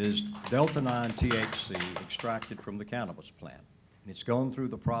 Marinol is Delta-9 THC extracted from the cannabis plant. And it's gone through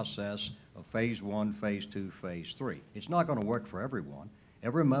the process of phase 1, phase 2, phase 3. It's not going to work for everyone.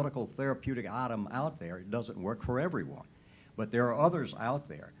 Every medical therapeutic item out there, it doesn't work for everyone. But there are others out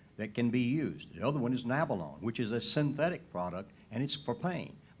there that can be used. The other one is Nabilone, which is a synthetic product, and it's for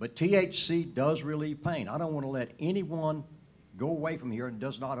pain. But THC does relieve pain. I don't want to let anyone go away from here and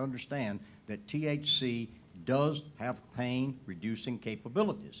does not understand that THC does have pain-reducing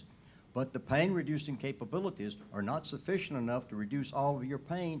capabilities. But the pain-reducing capabilities are not sufficient enough to reduce all of your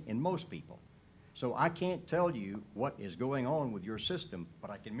pain in most people. So I can't tell you what is going on with your system, but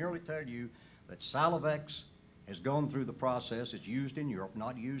I can merely tell you that Salivex has gone through the process. It's used in Europe,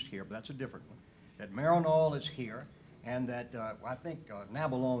 not used here, but that's a different one. That Marinol is here, and that I think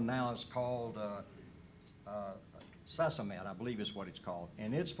Nabilone now is called Sesamet, I believe is what it's called,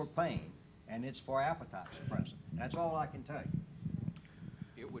 and it's for pain, and it's for appetite suppressant. That's all I can tell you.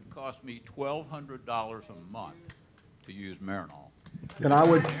 It would cost me $1,200 a month to use Marinol. Then I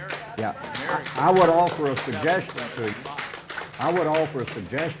would, yeah, I would offer a suggestion to you. I would offer a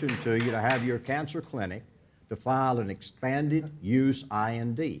suggestion to you to have your cancer clinic to file an expanded use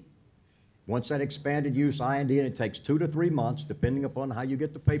IND. Once that expanded use IND, and it takes 2 to 3 months, depending upon how you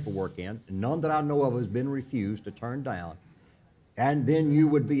get the paperwork in, and none that I know of has been refused to turn down, and then you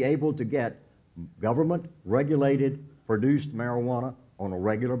would be able to get government-regulated produced marijuana on a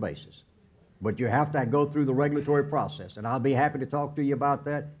regular basis. But you have to go through the regulatory process, and I'll be happy to talk to you about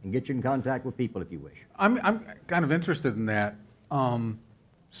that and get you in contact with people if you wish. I'm kind of interested in that.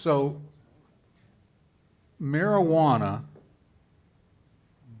 So marijuana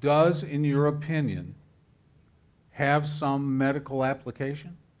does, in your opinion, have some medical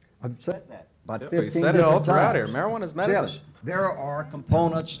application? I've said that about Yeah, 15 we said it different all throughout times. here. Marijuana is medicine. Yes, there are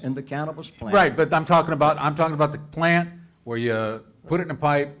components in the cannabis plant. Right, but I'm talking about the plant where you put it in a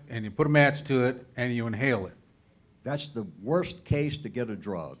pipe and you put a match to it and you inhale it. That's the worst case to get a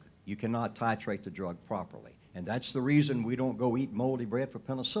drug. You cannot titrate the drug properly. And that's the reason we don't go eat moldy bread for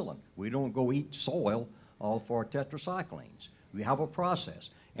penicillin. We don't go eat soil for tetracyclines. We have a process.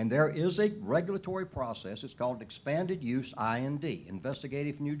 And there is a regulatory process. It's called expanded use IND,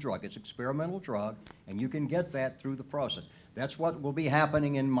 investigative new drug. It's experimental drug, and you can get that through the process. That's what will be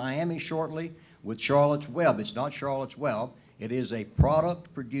happening in Miami shortly with Charlotte's Web. It's not Charlotte's Web. It is a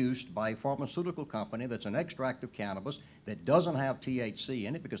product produced by a pharmaceutical company that's an extract of cannabis that doesn't have THC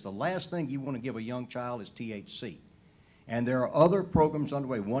in it, because the last thing you want to give a young child is THC. And there are other programs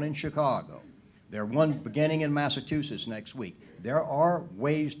underway, one in Chicago. There's one beginning in Massachusetts next week. There are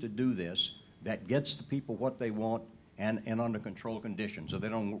ways to do this that gets the people what they want and under controlled conditions, so they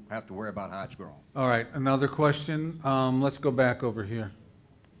don't have to worry about how it's grown. All right, another question. Let's go back over here.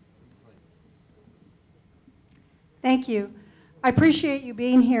 Thank you. I appreciate you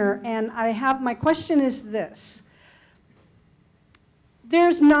being here, and my question is this.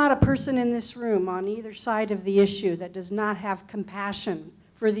 There's not a person in this room on either side of the issue that does not have compassion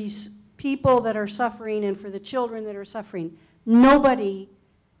for these people that are suffering and for the children that are suffering. Nobody,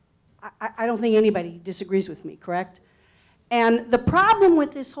 I don't think anybody disagrees with me, correct? And the problem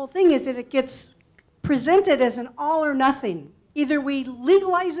with this whole thing is that it gets presented as an all or nothing. Either we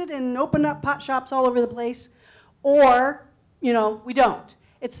legalize it and open up pot shops all over the place, or, you know, we don't.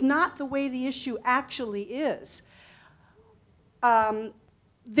 It's not the way the issue actually is.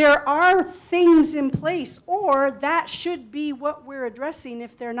 There are things in place, or that should be what we're addressing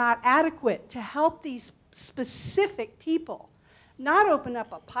if they're not adequate, to help these specific people. Not open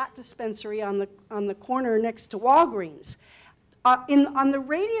up a pot dispensary on the corner next to Walgreens. On the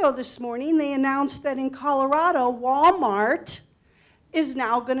radio this morning, they announced that in Colorado, Walmart is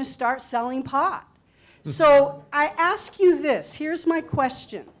now going to start selling pot. So I ask you this, here's my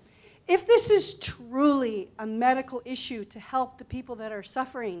question. If this is truly a medical issue to help the people that are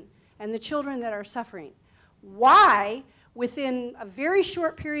suffering and the children that are suffering, why, within a very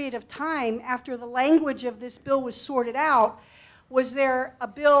short period of time after the language of this bill was sorted out, was there a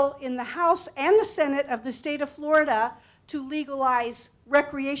bill in the House and the Senate of the state of Florida to legalize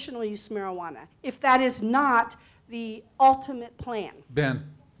recreational use marijuana, if that is not the ultimate plan? Ben.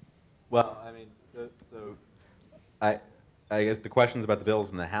 Well, I mean, so I guess the questions about the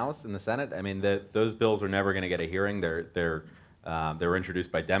bills in the House and the Senate, I mean, those bills are never going to get a hearing. They were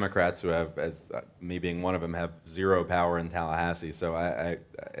introduced by Democrats who have, as me being one of them, have zero power in Tallahassee. So I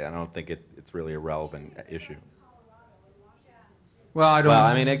don't think it's really a relevant issue. Well, I don't. Well,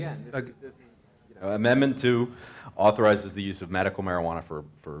 I mean, again, this is, Amendment 2 authorizes the use of medical marijuana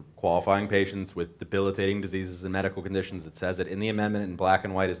for qualifying patients with debilitating diseases and medical conditions. It says it in the amendment in black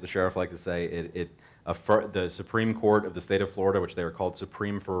and white, as the sheriff likes to say. The Supreme Court of the state of Florida, which they were called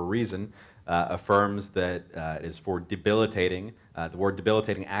Supreme for a reason, affirms that it is for debilitating. The word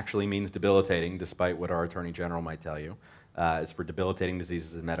debilitating actually means debilitating, despite what our Attorney General might tell you. It's for debilitating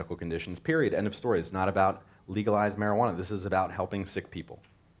diseases and medical conditions, period. End of story. It's not about legalized marijuana. This is about helping sick people.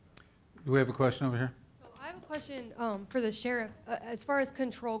 Do we have a question over here? I have a question for the sheriff. As far as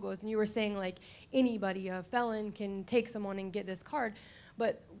control goes, and you were saying like anybody, a felon can take someone and get this card,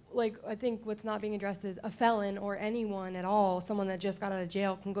 but like I think what's not being addressed is a felon or anyone at all, someone that just got out of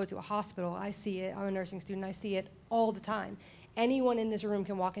jail can go to a hospital. I see it. I'm a nursing student. I see it all the time. Anyone in this room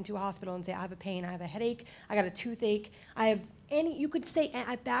can walk into a hospital and say, I have a pain, I have a headache, I got a toothache, I have you could say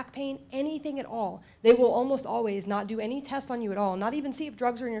I have back pain, anything at all. They will almost always not do any tests on you at all, not even see if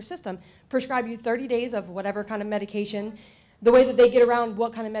drugs are in your system, prescribe you 30 days of whatever kind of medication. The way that they get around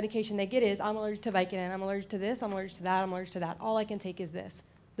what kind of medication they get is, I'm allergic to Vicodin, I'm allergic to this, I'm allergic to that, I'm allergic to that. All I can take is this.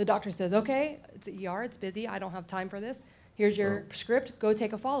 The doctor says, okay, it's ER, it's busy, I don't have time for this. Here's your script, go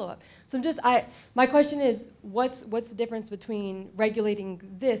take a follow-up. So my question is, what's the difference between regulating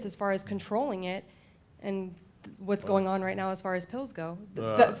this as far as controlling it and what's going on right now as far as pills go?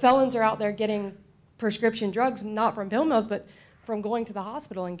 Felons are out there getting prescription drugs, not from pill mills, but from going to the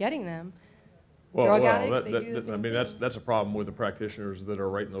hospital and getting them. Drug addicts, they do the same thing. That's a problem with the practitioners that are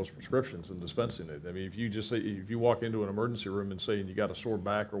writing those prescriptions and dispensing it. I mean, if you walk into an emergency room and saying you got a sore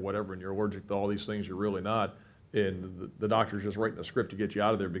back or whatever, and you're allergic to all these things, you're really not, and the doctor's just writing a script to get you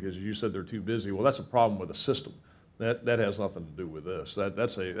out of there because you said they're too busy. Well, that's a problem with the system. That has nothing to do with this.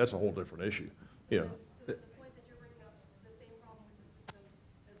 That's a whole different issue. You know.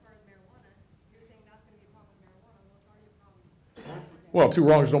 Well, two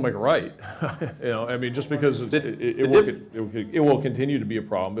wrongs don't make a right. You know, I mean, just because it will continue to be a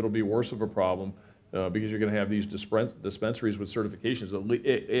problem, it'll be worse of a problem because you're going to have these dispensaries with certifications.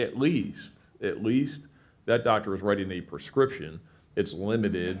 At least that doctor is writing a prescription. It's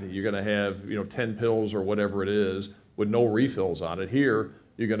limited. You're going to have 10 pills or whatever it is with no refills on it. Here,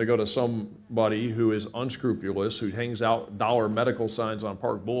 you're going to go to somebody who is unscrupulous, who hangs out dollar medical signs on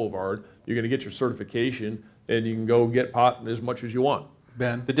Park Boulevard. You're going to get your certification, and you can go get pot as much as you want.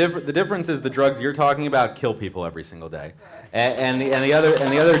 Ben? The difference is the drugs you're talking about kill people every single day, and the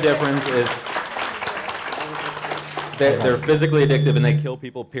other difference is they're physically addictive and they kill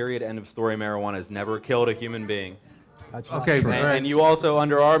people. Period. End of story. Marijuana has never killed a human being. Okay, and you also,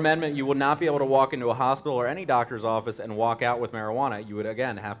 under our amendment, you will not be able to walk into a hospital or any doctor's office and walk out with marijuana. You would,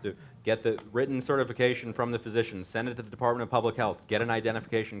 again, have to get the written certification from the physician, send it to the Department of Public Health, get an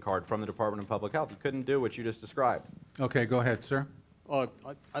identification card from the Department of Public Health. You couldn't do what you just described. Okay, go ahead, sir.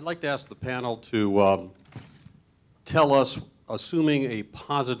 I'd like to ask the panel to tell us, assuming a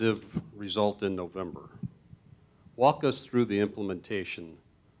positive result in November, walk us through the implementation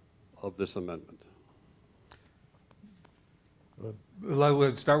of this amendment.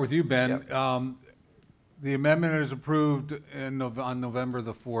 Let's start with you, Ben. Yep. The amendment is approved on November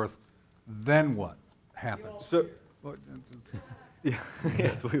the 4th. Then what happens? So,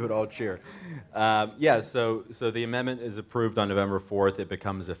 yes, we would all cheer. So the amendment is approved on November 4th. It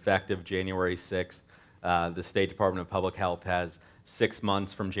becomes effective January 6th. The State Department of Public Health has 6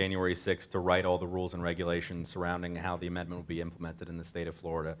 months from January 6th to write all the rules and regulations surrounding how the amendment will be implemented in the state of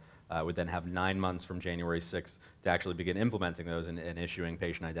Florida. Would then have 9 months from January 6th to actually begin implementing those and issuing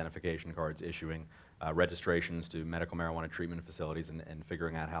patient identification cards, issuing registrations to medical marijuana treatment facilities, and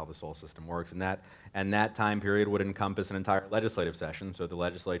figuring out how this whole system works. And that time period would encompass an entire legislative session, so the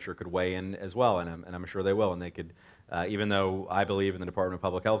legislature could weigh in as well, and I'm sure they will. And they could, even though I believe and the Department of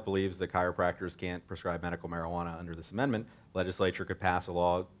Public Health believes that chiropractors can't prescribe medical marijuana under this amendment, legislature could pass a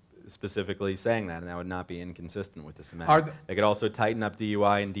law specifically saying that, and that would not be inconsistent with this amendment. They could also tighten up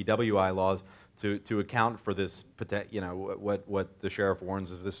DUI and DWI laws to account for this, what the sheriff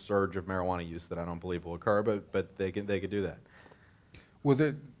warns is this surge of marijuana use that I don't believe will occur, but they could do that. Would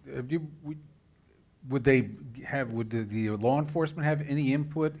the law enforcement have any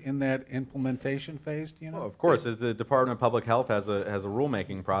input in that implementation phase? Do you know? Well, of course, the Department of Public Health has a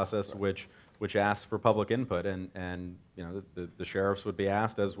rulemaking process which asks for public input, and the sheriffs would be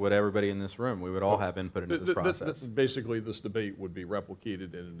asked, as would everybody in this room. We would all have input into this process. Basically, this debate would be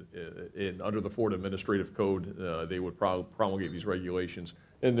replicated under the Florida Administrative Code. They would promulgate these regulations,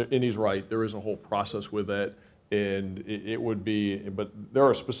 and he's right. There is a whole process with that, and it would be. But there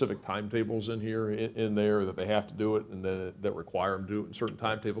are specific timetables in here, in there, that they have to do it, and that require them to do it in certain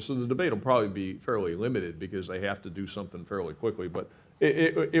timetables. So the debate will probably be fairly limited because they have to do something fairly quickly. But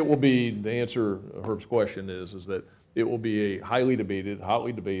it will be, to answer Herb's question, is that it will be a hotly debated,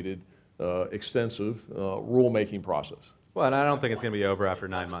 extensive rulemaking process. Well, and I don't think it's going to be over after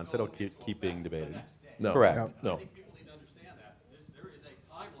 9 months. It'll keep being debated. No. Correct. No. I think people need to understand that. There is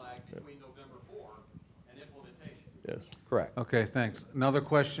a time lag between November 4 and implementation. Yes. Correct. Okay, thanks. Another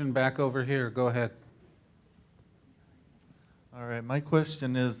question back over here. Go ahead. All right, my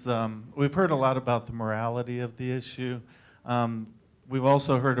question is, we've heard a lot about the morality of the issue. We've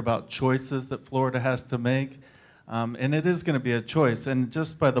also heard about choices that Florida has to make, and it is going to be a choice. And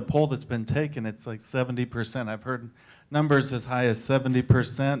just by the poll that's been taken, it's like 70%. I've heard numbers as high as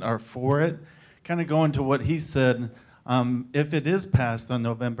 70% are for it. Kind of going to what he said, if it is passed on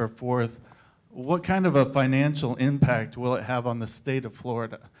November 4th, what kind of a financial impact will it have on the state of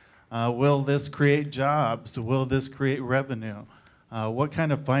Florida? Will this create jobs? Will this create revenue? What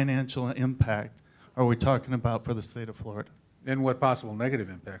kind of financial impact are we talking about for the state of Florida? And what possible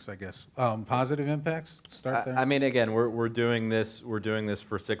negative impacts, I guess? Positive impacts? Start there. I mean, again, we're doing this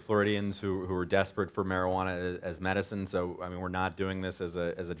for sick Floridians who are desperate for marijuana as medicine. So, I mean, we're not doing this as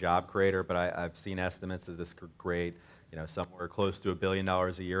a job creator, but I've seen estimates that this could create somewhere close to $1 billion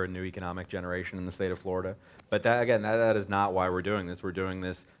a year in new economic generation in the state of Florida. But that, again, that is not why we're doing this. We're doing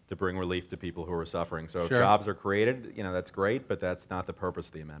this to bring relief to people who are suffering. So if jobs are created, that's great, but that's not the purpose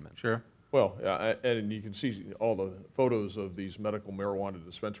of the amendment. Sure. Well, and you can see all the photos of these medical marijuana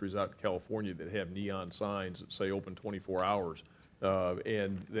dispensaries out in California that have neon signs that say open 24 hours.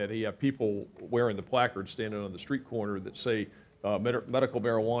 And that you have people wearing the placards standing on the street corner that say medical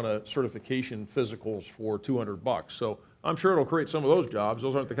marijuana certification physicals for $200. So I'm sure it'll create some of those jobs.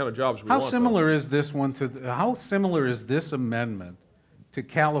 Those aren't the kind of jobs we want. How similar is this one to, how similar is this amendment to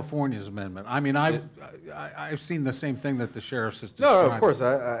California's amendment? I mean, I've seen the same thing that the sheriff has described. No, of course,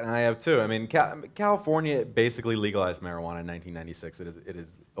 I have too. I mean, California basically legalized marijuana in 1996. It is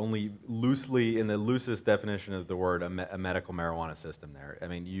only loosely, in the loosest definition of the word, a medical marijuana system there. I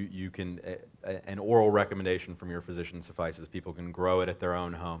mean, you can, an oral recommendation from your physician suffices. People can grow it at their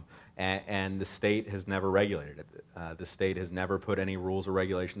own home. And the state has never regulated it. The state has never put any rules or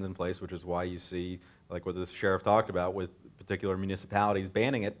regulations in place, which is why you see, like what the sheriff talked about, with particular municipalities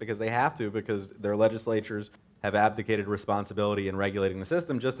banning it, because they have to, because their legislatures have abdicated responsibility in regulating the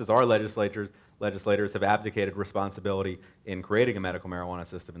system, just as our legislators have abdicated responsibility in creating a medical marijuana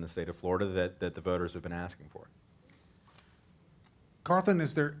system in the state of Florida that the voters have been asking for. Carlton,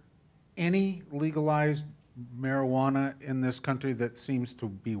 is there any legalized marijuana in this country that seems to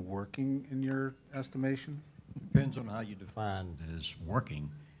be working in your estimation? Depends on how you define as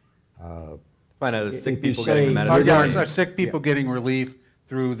working. Find out sick people getting the medicine. Are sick people getting relief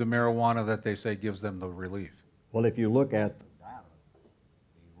through the marijuana that they say gives them the relief? Well, if you look at the data,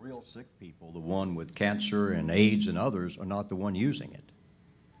 the real sick people, the one with cancer and AIDS and others, are not the one using it.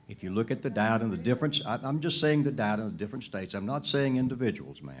 If you look at the data and the difference, I'm just saying the data in the different states. I'm not saying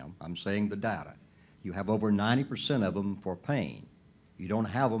individuals, ma'am. I'm saying the data. You have over 90% of them for pain. You don't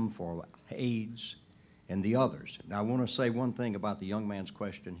have them for AIDS and the others. Now, I want to say one thing about the young man's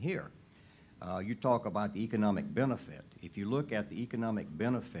question here. You talk about the economic benefit. If you look at the economic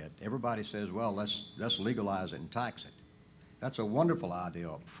benefit, everybody says, well, let's legalize it and tax it. That's a wonderful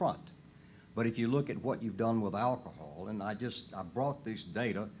idea up front. But if you look at what you've done with alcohol, and I brought this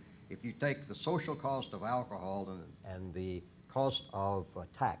data, if you take the social cost of alcohol and the cost of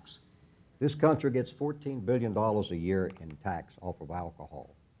tax, this country gets $14 billion a year in tax off of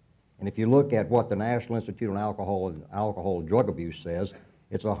alcohol. And if you look at what the National Institute on Alcohol and Alcohol Drug Abuse says,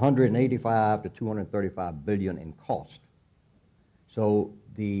 it's 185 to 235 billion in cost. So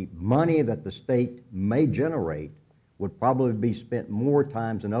the money that the state may generate would probably be spent more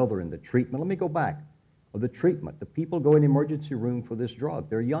times than other in the treatment. Let me go back. Of the treatment, the people go in the emergency room for this drug.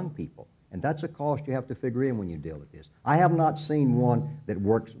 They're young people. And that's a cost you have to figure in when you deal with this. I have not seen one that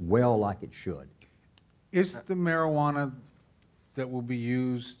works well like it should. Is the marijuana that will be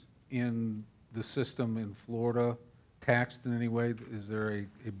used in the system in Florida taxed in any way? Is there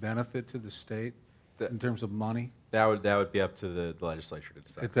a benefit to the state in terms of money? That would be up to the legislature to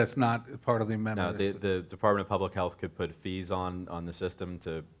decide. If that's not part of the amendment? No, the Department of Public Health could put fees on the system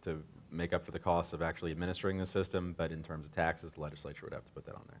to make up for the cost of actually administering the system, but in terms of taxes, the legislature would have to put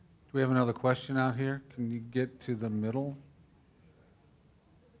that on there. Do we have another question out here? Can you get to the middle?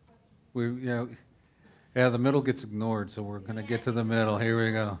 Yeah, the middle gets ignored, so we're going to get to the middle. Here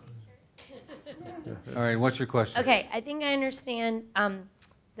we go. All right, what's your question? Okay, I think I understand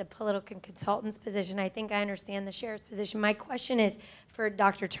the political consultant's position. I think I understand the sheriff's position. My question is for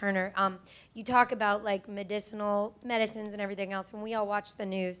Dr. Turner. You talk about like medicinal medicines and everything else, and we all watch the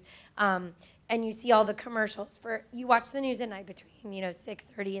news, and you see all the commercials you watch the news at night between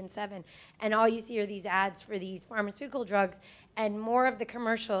 6:30 and 7, and all you see are these ads for these pharmaceutical drugs, and more of the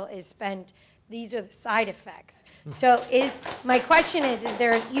commercial is spent. These are the side effects. So my question is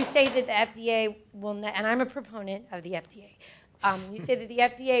there, you say that the FDA will not, and I'm a proponent of the FDA, you say that the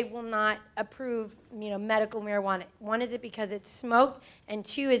FDA will not approve medical marijuana. One, is it because it's smoked? And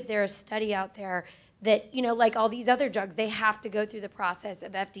two, is there a study out there that, like all these other drugs, they have to go through the process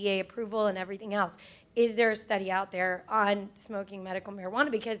of FDA approval and everything else. Is there a study out there on smoking medical marijuana?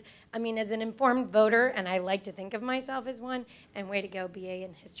 Because, I mean, as an informed voter, and I like to think of myself as one, and way to go, BA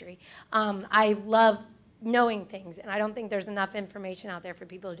in history, I love knowing things, and I don't think there's enough information out there for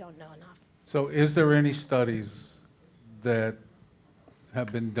people who don't know enough. So is there any studies that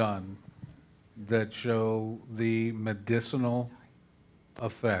have been done that show the medicinal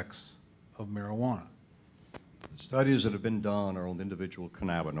effects of marijuana? The studies that have been done are on individual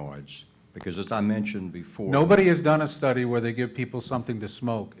cannabinoids. Because as I mentioned before... Nobody has done a study where they give people something to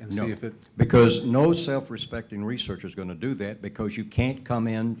smoke and see if it... Because no self-respecting researcher is going to do that, because you can't come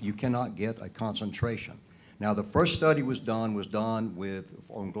in, you cannot get a concentration. Now, the first study was done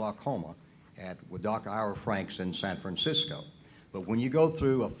on glaucoma, with Dr. Ira Franks in San Francisco. But when you go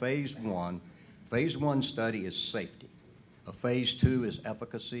through a phase one study is safety. A phase 2 is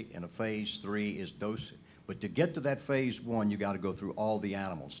efficacy, and a phase 3 is dosing. But to get to that phase 1, you got to go through all the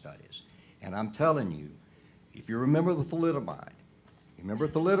animal studies. And I'm telling you, if you remember the thalidomide,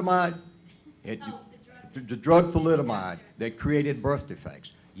 the drug thalidomide that created birth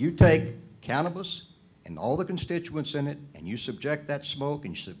defects. You take cannabis and all the constituents in it, and you subject that smoke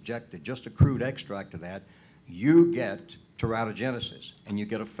and you subject just a crude extract to that, you get teratogenesis, and you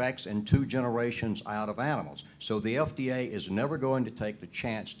get effects in 2 generations out of animals. So the FDA is never going to take the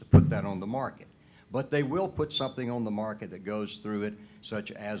chance to put that on the market. But they will put something on the market that goes through it,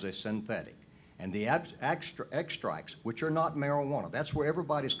 such as a synthetic. And the extracts, which are not marijuana, that's where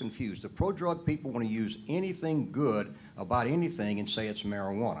everybody's confused. The pro-drug people want to use anything good about anything and say it's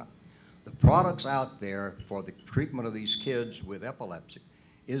marijuana. The products out there for the treatment of these kids with epilepsy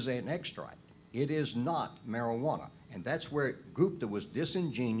is an extract. It is not marijuana. And that's where Gupta was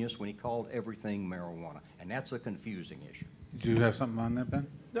disingenuous when he called everything marijuana. And that's a confusing issue. Do you have something on that, Ben?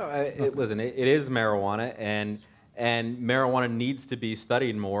 No, listen, it is marijuana, and marijuana needs to be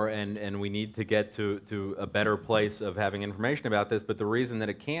studied more, and we need to get to a better place of having information about this. But the reason that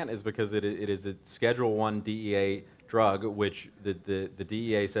it can't is because it is a Schedule I DEA drug, which the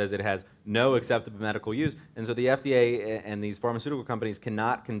DEA says it has no acceptable medical use. And so the FDA and these pharmaceutical companies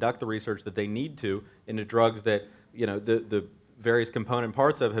cannot conduct the research that they need to into drugs that, you know, the various component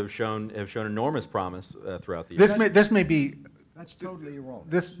parts of have shown enormous promise throughout the years. This may be. That's totally wrong.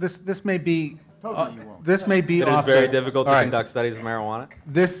 This may be. Totally wrong. This may be It off is very the- difficult all to right. conduct studies of marijuana.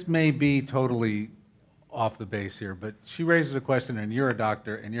 This may be totally off the base here, but she raises a question, and you're a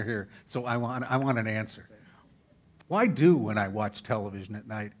doctor, and you're here, so I want an answer. Why do, when I watch television at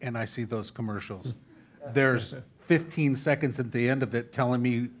night and I see those commercials, there's 15 seconds at the end of it telling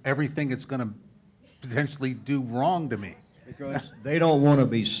me everything it's going to potentially do wrong to me? Because they don't want to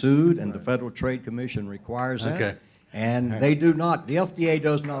be sued, and the Federal Trade Commission requires that. Okay. And they do not, the FDA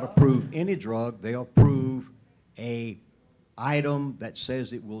does not approve any drug. They approve a item that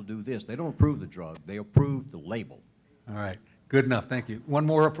says it will do this. They don't approve the drug. They approve the label. All right, good enough, thank you. One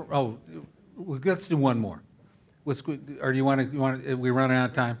more, let's do one more. Or do you want to, we running out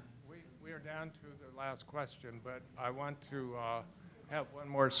of time? We are down to the last question, but I want to have one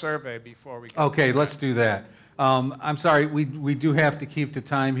more survey before we go. Okay, let's do that. I'm sorry, we do have to keep to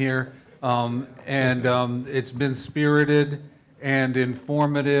time here. It's been spirited and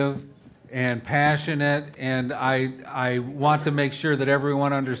informative and passionate, and I want to make sure that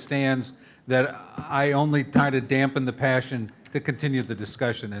everyone understands that I only try to dampen the passion to continue the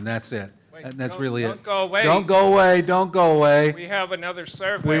discussion, and that's it. And that's really it. Don't go away. Don't go away, don't go away. We have another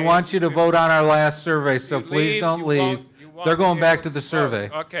survey. We want you to vote on our last survey, so You please leave, don't you leave. won't They're going be back able to the vote. survey.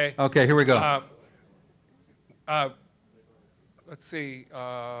 Okay. Okay, here we go. Let's see,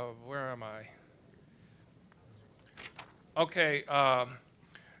 where am I? Okay,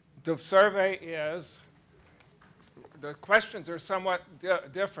 the survey is, the questions are somewhat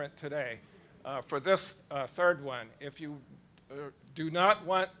different today. For this third one, if you do not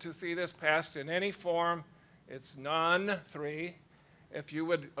want to see this passed in any form, it's none, 3. If you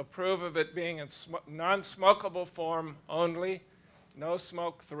would approve of it being in non-smokable form only, no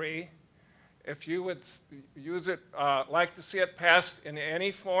smoke, 3. If you would use it, like to see it passed in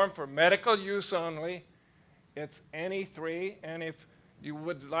any form for medical use only, it's any, 3. And if you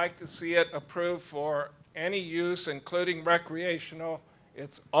would like to see it approved for any use, including recreational,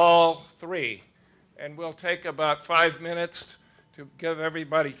 it's all 3. And we'll take about 5 minutes to give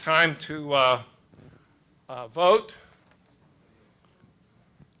everybody time to vote.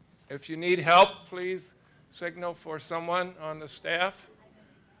 If you need help, please signal for someone on the staff.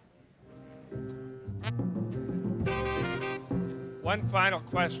 One final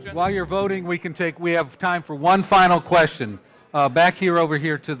question. While you're voting, we have time for one final question. Back here, over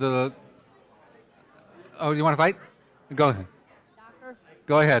here to the, oh, you want to fight? Go ahead. Doctor?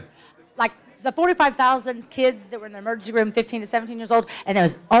 Go ahead. Like the 45,000 kids that were in the emergency room, 15 to 17 years old, and it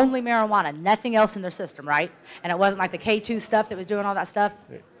was only marijuana, nothing else in their system, right? And it wasn't like the K2 stuff that was doing all that stuff?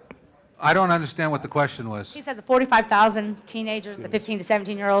 I don't understand what the question was. He said the 45,000 teenagers, the 15 to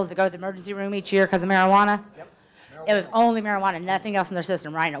 17-year-olds that go to the emergency room each year because of marijuana? Yep. It was only marijuana, nothing else in their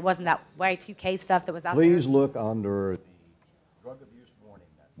system, right? And it wasn't that Y2K stuff that was out there? Please look under the Drug Abuse Warning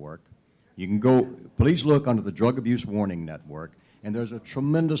Network. You can go, please look under the Drug Abuse Warning Network, and there's a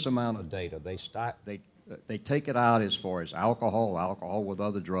tremendous amount of data. They take it out as far as alcohol with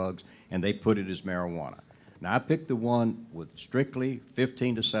other drugs, and they put it as marijuana. Now, I picked the one with strictly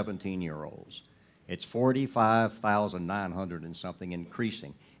 15 to 17-year-olds, It's 45,900 and something,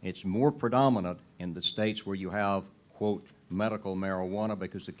 increasing. It's more predominant in the states where you have, quote, medical marijuana,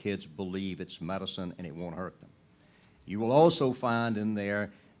 because the kids believe it's medicine and it won't hurt them. You will also find in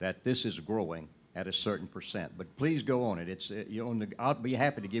there that this is growing at a certain percent. But please go on it. I'll be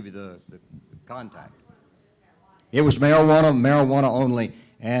happy to give you the contact. It was marijuana only,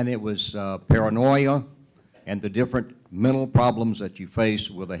 and it was paranoia and the different mental problems that you face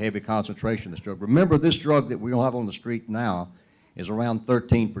with a heavy concentration of this drug. Remember, this drug that we all have on the street now is around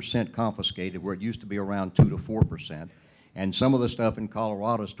 13% confiscated, where it used to be around 2 to 4%. And some of the stuff in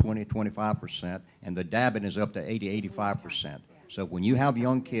Colorado is 20, 25%, and the dabbing is up to 80, 85%. So when you have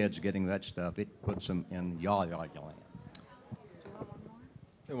young kids getting that stuff, it puts them in yaw. And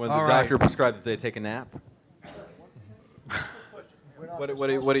when the doctor prescribed that they take a nap? What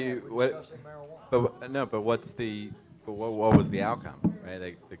was the outcome,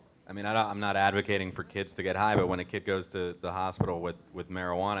 right? I mean, I'm not advocating for kids to get high, but when a kid goes to the hospital with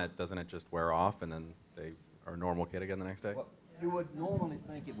marijuana, doesn't it just wear off and then they are a normal kid again the next day? Well, you would normally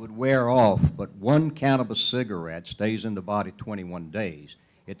think it would wear off, but one cannabis cigarette stays in the body 21 days.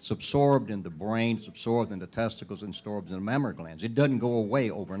 It's absorbed in the brain, it's absorbed in the testicles, and absorbed in the mammary glands. It doesn't go away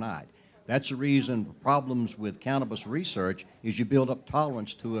overnight. That's the reason problems with cannabis research is you build up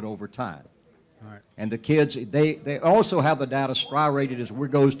tolerance to it over time. All right. And the kids, they also have the data striated as where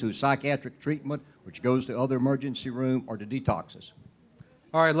it goes to psychiatric treatment, which goes to other emergency room, or to detoxes.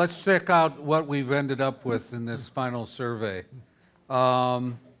 All right, let's check out what we've ended up with in this final survey.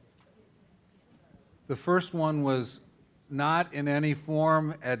 The first one was not in any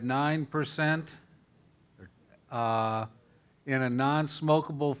form at 9%. In a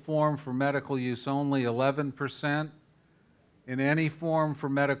non-smokable form for medical use only, 11%. In any form for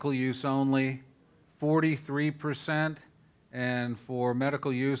medical use only, 43%. And for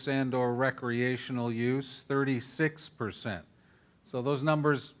medical use and or recreational use, 36%. So those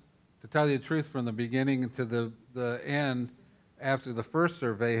numbers, to tell you the truth, from the beginning to the end, after the first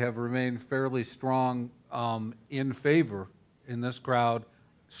survey, have remained fairly strong in favor in this crowd,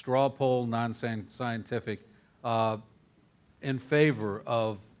 straw poll, non-scientific, in favor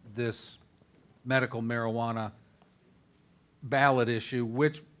of this medical marijuana ballot issue,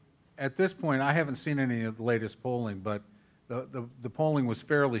 which at this point, I haven't seen any of the latest polling, but the polling was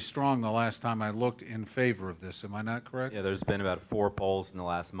fairly strong the last time I looked in favor of this. Am I not correct? Yeah, there's been about 4 polls in the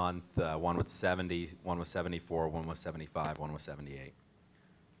last month. One was 70, one was 74, one was 75, one was 78.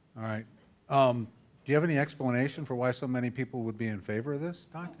 All right. Do you have any explanation for why so many people would be in favor of this,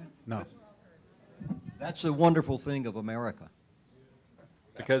 Doctor? No. That's a wonderful thing of America.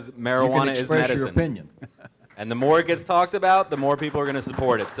 Because marijuana is medicine. You can express your opinion. And the more it gets talked about, the more people are going to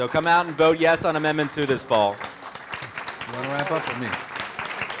support it. So come out and vote yes on Amendment 2 this fall. You want to wrap up with me?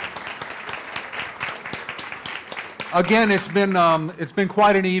 Again, it's been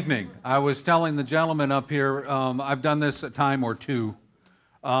quite an evening. I was telling the gentleman up here, I've done this a time or two,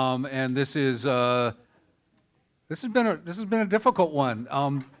 and this has been a difficult one.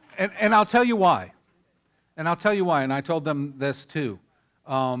 And I'll tell you why. And I'll tell you why. And I told them this too.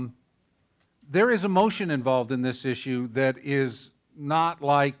 There is emotion involved in this issue that is not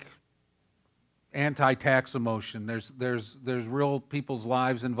like anti-tax emotion. There's real people's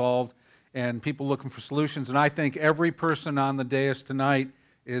lives involved and people looking for solutions. And I think every person on the dais tonight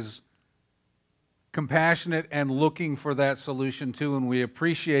is compassionate and looking for that solution too. And we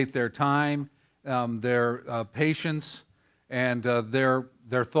appreciate their time, their patience, and their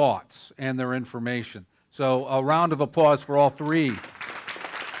thoughts and their information. So a round of applause for all three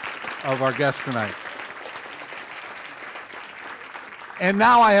of our guests tonight. And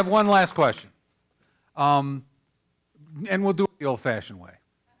now I have one last question. And we'll do it the old-fashioned way.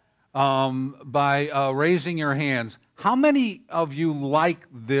 By raising your hands, how many of you like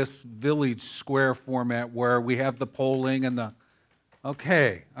this village square format where we have the polling and the...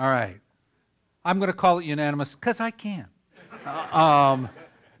 Okay, all right. I'm going to call it unanimous because I can.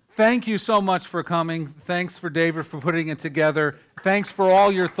 Thank you so much for coming. Thanks for David for putting it together. Thanks for all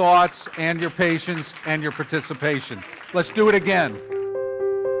your thoughts and your patience and your participation. Let's do it again.